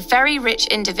looking for very rich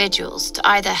individuals to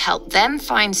either help them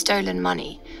find stolen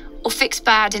money or fix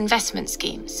bad investment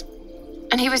schemes.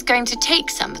 And he was going to take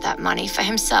some of that money for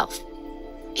himself.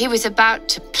 He was about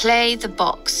to play the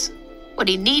box. What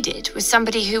he needed was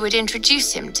somebody who would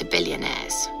introduce him to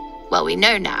billionaires. Well, we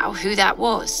know now who that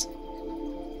was.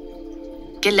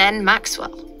 Ghislaine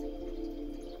Maxwell.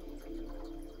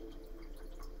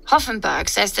 Hoffenberg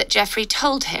says that Jeffrey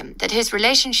told him that his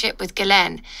relationship with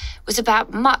Ghislaine was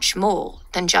about much more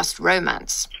than just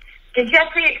romance. Did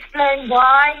Jeffrey explain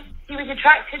why he was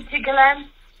attracted to Ghislaine?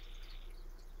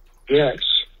 Yes.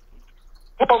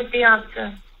 What was the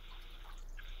answer?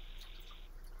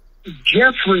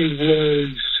 Jeffrey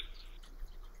was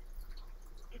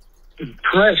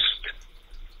impressed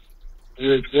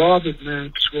with Robert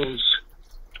Maxwell's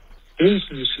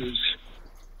businesses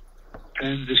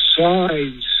and the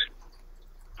size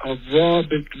of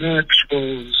Robert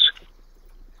Maxwell's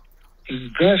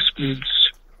investments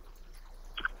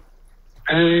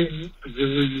and the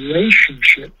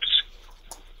relationships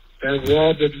that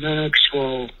Robert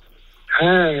Maxwell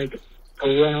had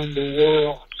around the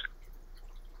world.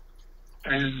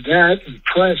 And that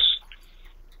impressed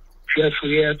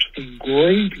Jeffrey Epstein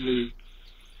greatly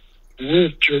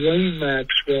with Ghislaine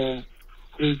Maxwell,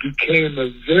 who became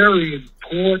a very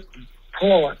important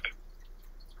part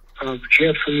of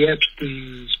Jeffrey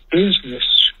Epstein's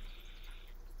business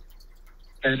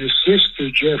and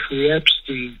assisted Jeffrey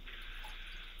Epstein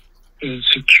in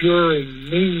securing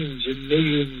millions and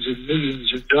millions and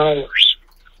millions of dollars.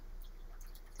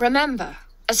 Remember,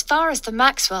 as far as the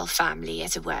Maxwell family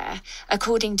is aware,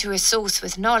 according to a source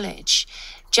with knowledge,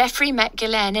 Jeffrey met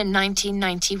Ghislaine in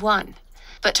 1991.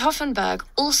 But Hoffenberg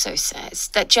also says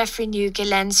that Jeffrey knew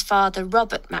Ghislaine's father,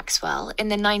 Robert Maxwell, in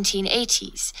the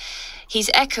 1980s. He's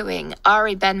echoing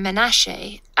Ari Ben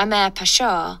Menashe, Amer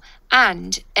Pasha,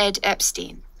 and Ed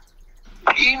Epstein.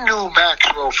 He knew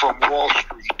Maxwell from Wall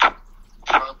Street,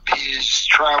 from his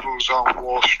travels on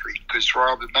Wall Street, because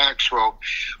Robert Maxwell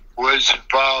was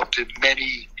involved in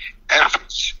many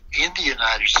efforts in the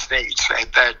United States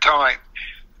at that time.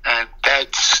 And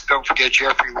that's, don't forget,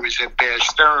 Jeffrey was at Bear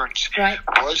Stearns, right,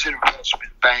 was an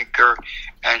investment banker,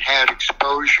 and had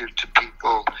exposure to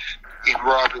people in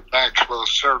Robert Maxwell's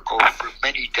circle for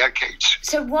many decades.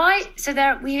 So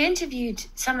we interviewed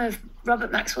some of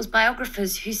Robert Maxwell's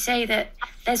biographers who say that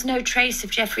there's no trace of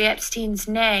Jeffrey Epstein's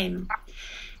name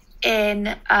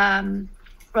in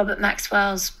Robert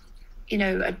Maxwell's,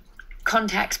 a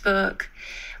contacts book.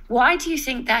 Why do you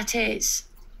think that is?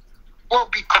 Well,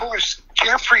 because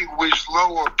Jeffrey was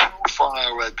lower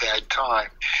profile at that time.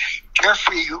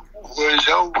 Jeffrey was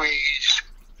always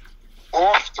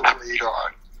off the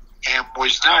radar and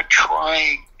was not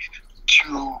trying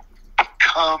to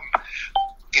become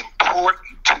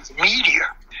important to the media.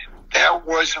 That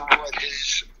wasn't what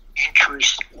his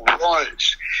interest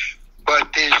was.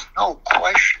 But there's no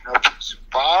question of his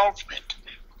involvement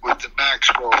with the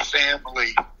Maxwell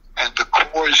family and the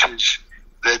causes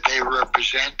that they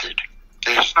represented.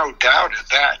 There's no doubt of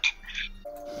that.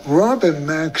 Robert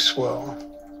Maxwell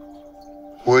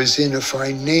was in a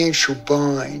financial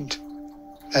bind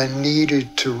and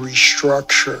needed to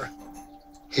restructure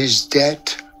his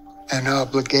debt and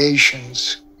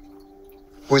obligations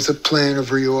with a plan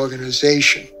of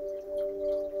reorganization.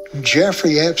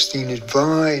 Jeffrey Epstein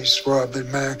advised Robert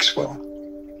Maxwell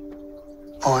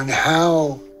on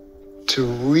how to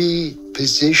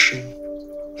reposition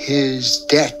his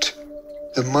debt,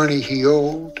 the money he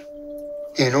owed,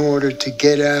 in order to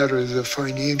get out of the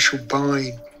financial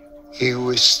bind he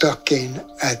was stuck in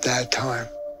at that time.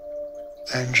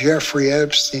 And Jeffrey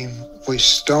Epstein was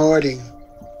starting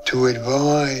to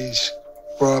advise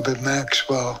Robert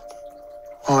Maxwell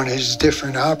on his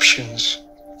different options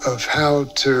of how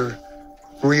to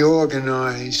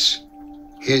reorganize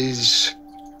his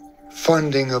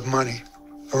funding of money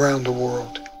around the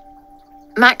world.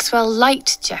 Maxwell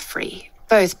liked Jeffrey,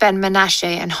 both Ben Menashe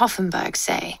and Hoffenberg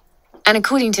say. And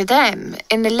according to them,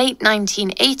 in the late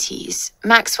 1980s,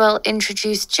 Maxwell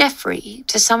introduced Jeffrey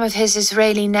to some of his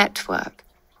Israeli network.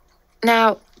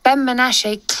 Now, Ben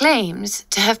Menashe claims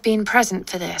to have been present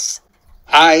for this.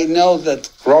 I know that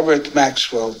Robert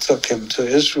Maxwell took him to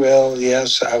Israel.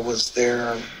 Yes, I was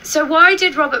there. So why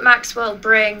did Robert Maxwell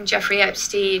bring Jeffrey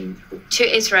Epstein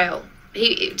to Israel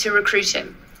to recruit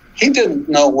him? He didn't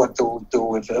know what to do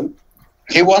with him.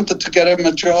 He wanted to get him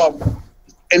a job.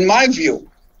 In my view,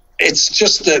 it's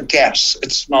just a guess.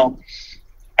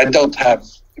 I don't have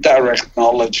direct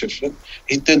knowledge of it.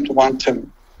 He didn't want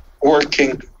him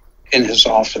working in his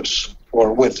office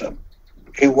or with him.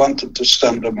 He wanted to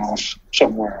send him off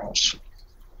somewhere else.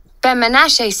 Ben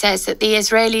Menashe says that the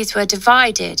Israelis were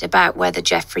divided about whether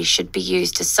Jeffrey should be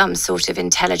used as some sort of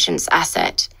intelligence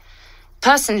asset.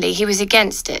 Personally, he was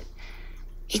against it.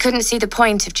 He couldn't see the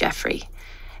point of Jeffrey.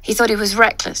 He thought he was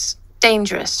reckless,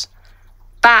 dangerous,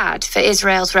 bad for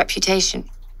Israel's reputation.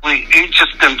 He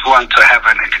just didn't want to have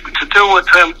anything to do with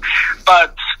him,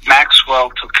 but Maxwell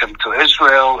took him to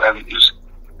Israel, and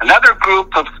another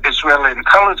group of Israeli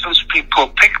intelligence people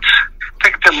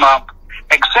picked him up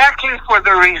exactly for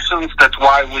the reasons that's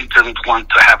why we didn't want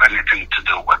to have anything to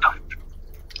do with him.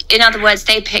 In other words,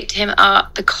 they picked him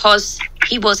up because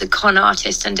he was a con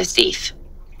artist and a thief.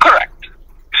 Correct.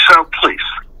 So please,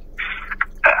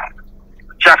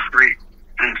 Jeffrey,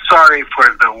 I'm sorry for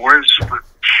the words,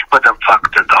 but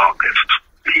fuck the dog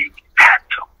if he had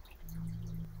to.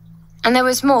 And there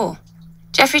was more.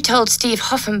 Jeffrey told Steve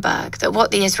Hoffenberg that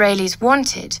what the Israelis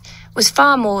wanted was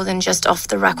far more than just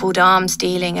off-the-record arms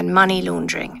dealing and money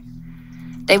laundering.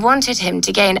 They wanted him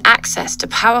to gain access to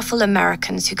powerful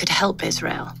Americans who could help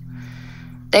Israel.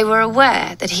 They were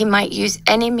aware that he might use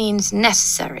any means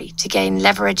necessary to gain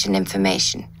leverage and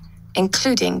information,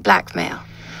 including blackmail.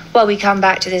 Well, we come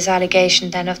back to this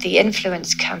allegation then of the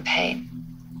influence campaign.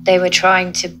 they were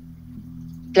trying to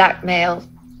blackmail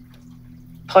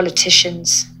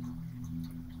politicians,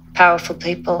 powerful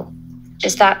people.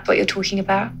 Is that what you're talking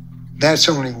about? That's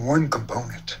only one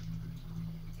component.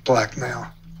 Blackmail.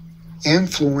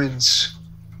 Influence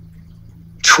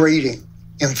trading,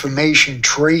 information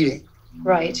trading.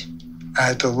 Right.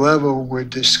 At the level we're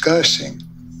discussing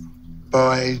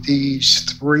by these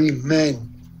three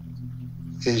men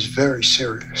is very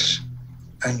serious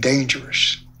and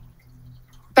dangerous.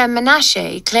 Ben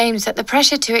Menashe claims that the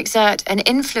pressure to exert an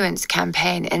influence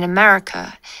campaign in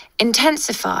America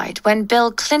intensified when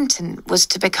Bill Clinton was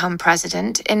to become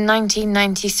president in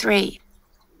 1993.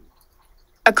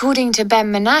 According to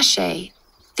Ben Menashe,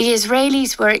 the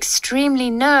Israelis were extremely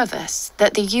nervous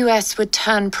that the US would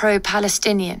turn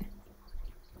pro-Palestinian.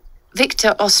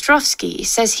 Victor Ostrovsky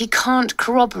says he can't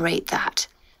corroborate that,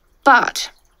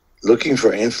 but... Looking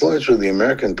for influence with the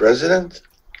American president?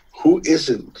 Who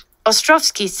isn't?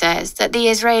 Ostrovsky says that the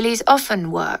Israelis often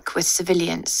work with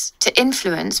civilians to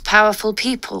influence powerful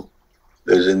people.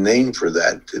 There's a name for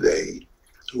that today,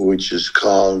 which is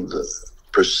called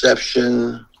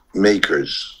perception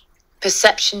makers.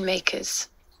 Perception makers.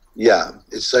 Yeah,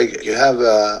 it's like you have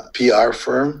a PR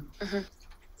firm. Mm-hmm.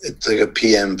 It's like a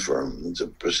PM firm. It's a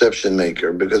perception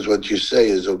maker, because what you say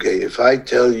is, okay, if I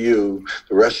tell you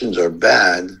the Russians are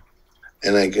bad,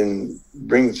 and I can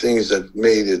bring things that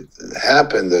made it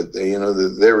happen, that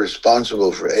that they're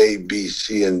responsible for A, B,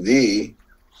 C, and D,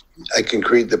 I can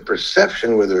create the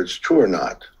perception, whether it's true or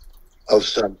not, of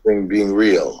something being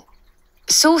real.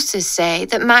 Sources say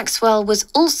that Maxwell was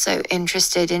also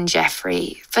interested in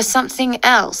Jeffrey for something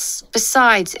else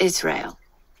besides Israel.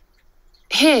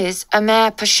 Here's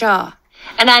Amer Pasha.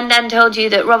 And Adnan told you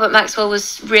that Robert Maxwell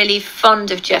was really fond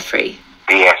of Jeffrey?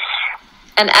 Yes.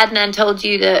 And Adnan told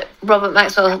you that Robert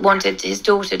Maxwell wanted his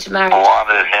daughter to marry?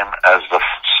 Wanted him as the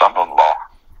son-in-law.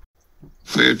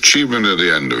 The achievement at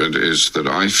the end of it is that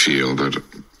I feel that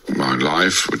my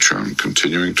life, which I'm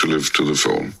continuing to live to the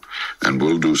full, and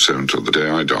will do so until the day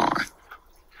I die,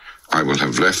 I will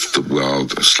have left the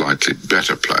world a slightly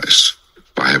better place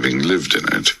by having lived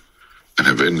in it and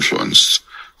have influenced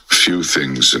a few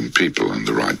things in people in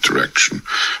the right direction,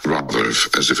 rather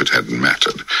as if it hadn't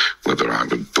mattered whether I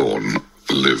was born,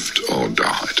 lived, or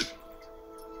died.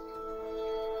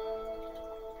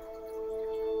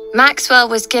 Maxwell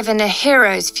was given a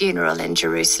hero's funeral in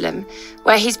Jerusalem,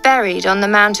 where he's buried on the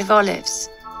Mount of Olives.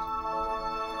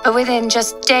 But within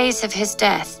just days of his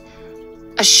death,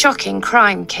 a shocking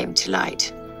crime came to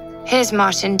light. Here's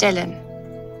Martin Dillon.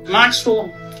 Maxwell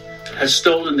has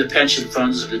stolen the pension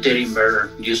funds of the Daily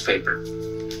Mirror newspaper.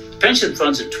 Pension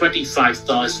funds of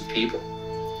 25,000 people.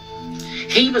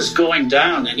 He was going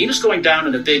down, and he was going down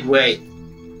in a big way.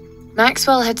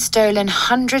 Maxwell had stolen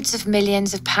hundreds of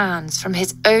millions of pounds from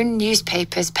his own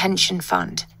newspaper's pension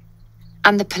fund,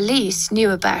 and the police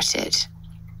knew about it.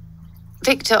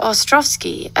 Victor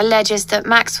Ostrovsky alleges that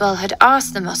Maxwell had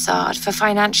asked the Mossad for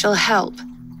financial help.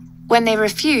 When they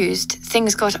refused,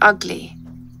 things got ugly.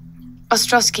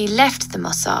 Ostrovsky left the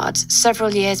Mossad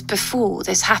several years before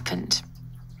this happened.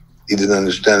 He didn't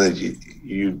understand that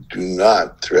you do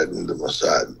not threaten the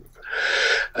Mossad.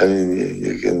 I mean,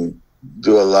 you can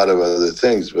do a lot of other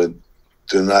things, but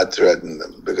do not threaten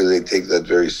them, because they take that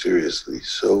very seriously.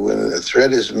 So when a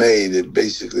threat is made, it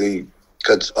basically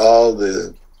cuts all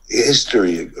the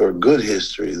history or good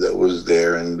history that was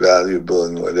there and valuable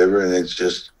and whatever, and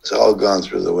it's all gone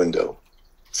through the window.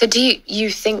 So do you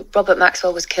think Robert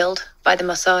Maxwell was killed by the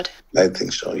Mossad? I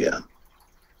think so, yeah.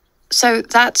 So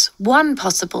that's one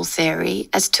possible theory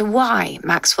as to why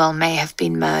Maxwell may have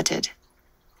been murdered.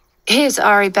 Here's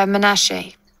Ari Ben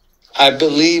Menashe. I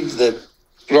believe that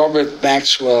Robert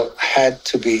Maxwell had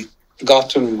to be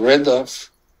gotten rid of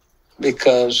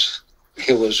because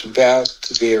he was about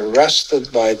to be arrested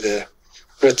by the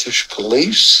British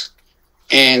police,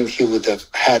 and he would have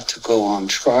had to go on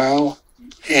trial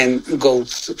and go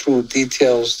through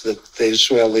details that the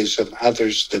Israelis and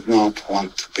others did not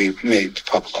want to be made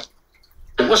public.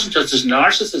 It wasn't just his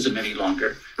narcissism any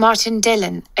longer. Martin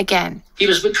Dillon, again. He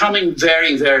was becoming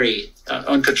very, very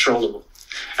uncontrollable.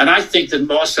 And I think that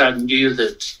Mossad knew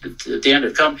that the end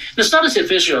had come. And it's not as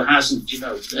if Israel hasn't,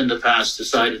 in the past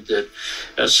decided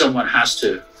that someone has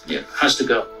to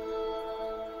go.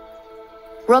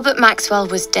 Robert Maxwell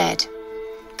was dead,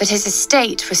 but his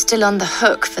estate was still on the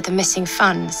hook for the missing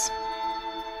funds.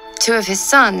 Two of his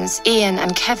sons, Ian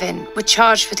and Kevin, were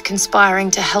charged with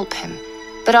conspiring to help him.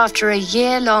 But after a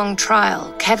year-long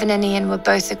trial, Kevin and Ian were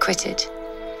both acquitted.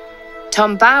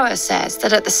 Tom Bauer says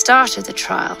that at the start of the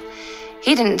trial,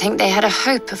 he didn't think they had a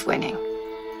hope of winning.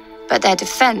 But their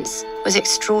defense was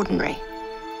extraordinary.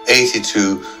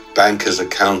 82 bankers,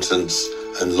 accountants,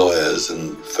 and lawyers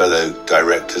and fellow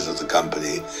directors of the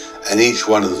company, and each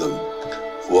one of them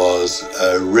was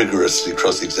rigorously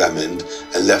cross-examined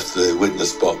and left the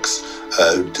witness box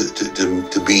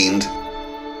demeaned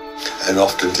and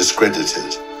often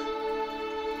discredited.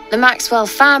 The Maxwell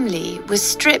family was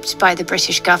stripped by the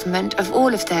British government of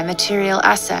all of their material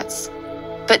assets.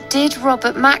 But did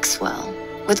Robert Maxwell,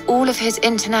 with all of his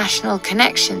international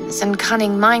connections and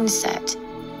cunning mindset,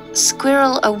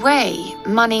 squirrel away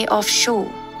money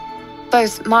offshore?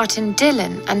 Both Martin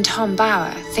Dillon and Tom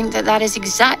Bauer think that that is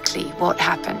exactly what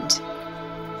happened.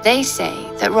 They say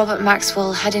that Robert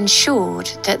Maxwell had ensured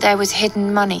that there was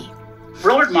hidden money.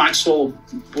 Robert Maxwell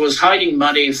was hiding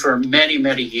money for many,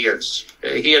 many years.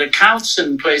 He had accounts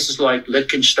in places like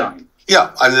Liechtenstein.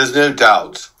 Yeah, and there's no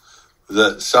doubt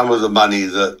that some of the money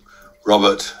that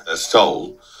Robert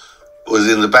stole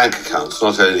was in the bank accounts,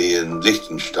 not only in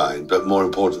Liechtenstein, but more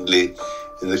importantly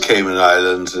in the Cayman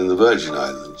Islands and the Virgin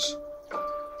Islands.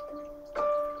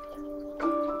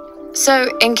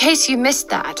 So, in case you missed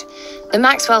that, the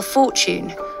Maxwell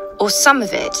fortune, or some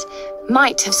of it,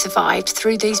 might have survived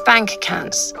through these bank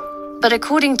accounts. But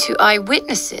according to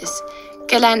eyewitnesses,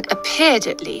 Ghislaine appeared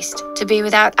at least to be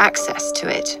without access to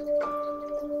it.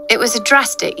 It was a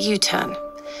drastic U-turn.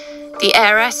 The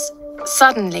heiress,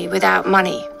 suddenly without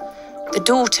money. The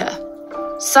daughter,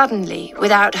 suddenly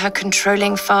without her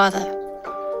controlling father.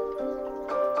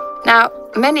 Now,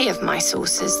 many of my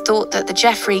sources thought that the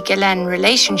Jeffrey-Ghislaine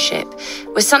relationship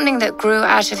was something that grew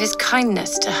out of his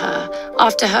kindness to her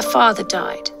after her father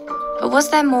died. But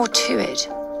was there more to it?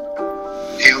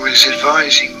 He was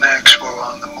advising Maxwell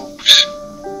on the moves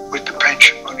with the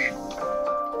pension money.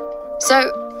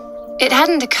 So, it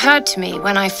hadn't occurred to me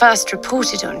when I first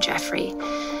reported on Jeffrey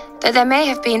that there may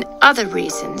have been other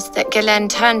reasons that Ghislaine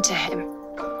turned to him.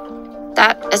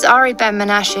 That, as Ari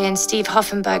Ben-Menashe and Steve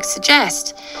Hoffenberg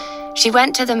suggest, she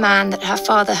went to the man that her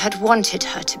father had wanted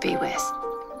her to be with.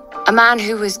 A man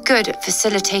who was good at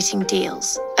facilitating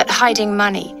deals, at hiding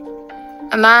money.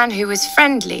 A man who was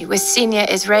friendly with senior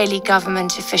Israeli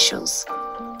government officials.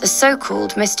 The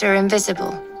so-called Mr.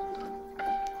 Invisible.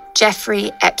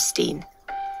 Jeffrey Epstein.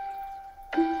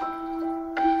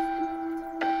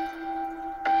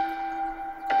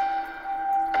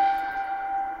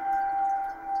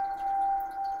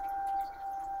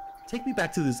 Take me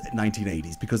back to this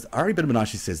 1980s, because Ari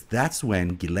Ben-Menashe says that's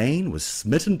when Ghislaine was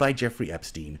smitten by Jeffrey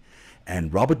Epstein,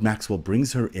 and Robert Maxwell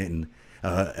brings her in,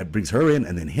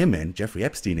 and then him in, Jeffrey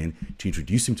Epstein in, to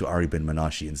introduce him to Ari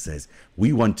Ben-Menashe and says,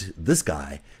 we want this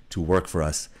guy to work for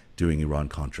us doing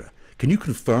Iran-Contra. Can you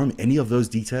confirm any of those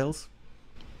details?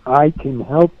 I can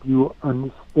help you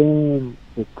understand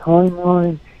the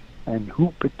timeline and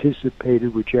who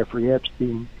participated with Jeffrey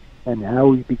Epstein and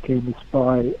how he became a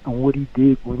spy and what he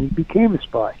did when he became a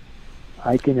spy.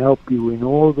 I can help you in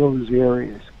all those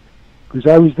areas because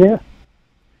I was there.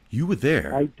 You were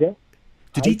there?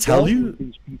 Did he tell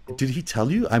you? Did he tell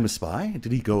you I'm a spy?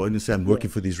 Did he go and say I'm working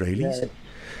for the Israelis? Yes.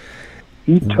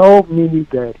 He told me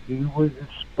that he was a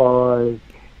spy.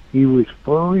 He was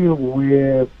fully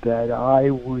aware that I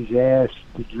was asked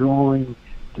to join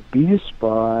to be a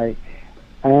spy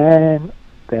and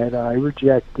that I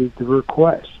rejected the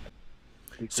request.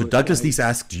 So Douglas Leese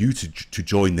asked you to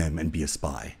join them and be a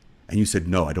spy. And you said,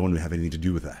 no, I don't want to have anything to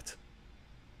do with that.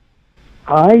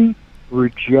 I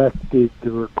rejected the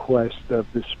request of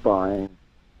the spying.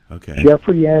 Okay.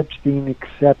 Jeffrey Epstein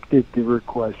accepted the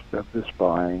request of the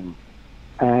spying.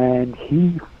 And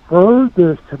he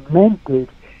further cemented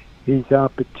his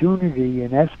opportunity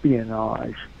in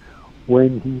espionage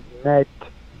when he met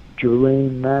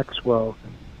Ghislaine Maxwell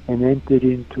and entered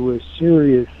into a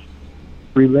serious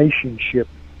relationship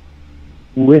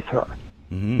with her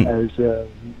as a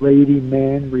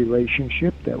lady-man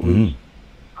relationship that was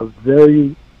a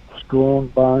very strong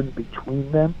bond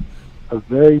between them, a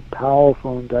very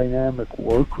powerful and dynamic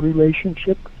work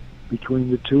relationship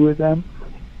between the two of them,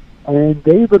 and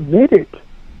they've admitted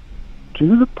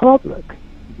to the public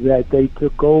that they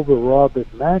took over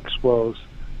Robert Maxwell's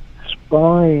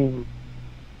spying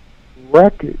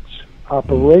records,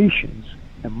 operations,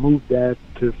 and moved that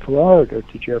to Florida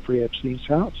to Jeffrey Epstein's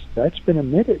house. That's been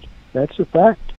admitted. That's a fact.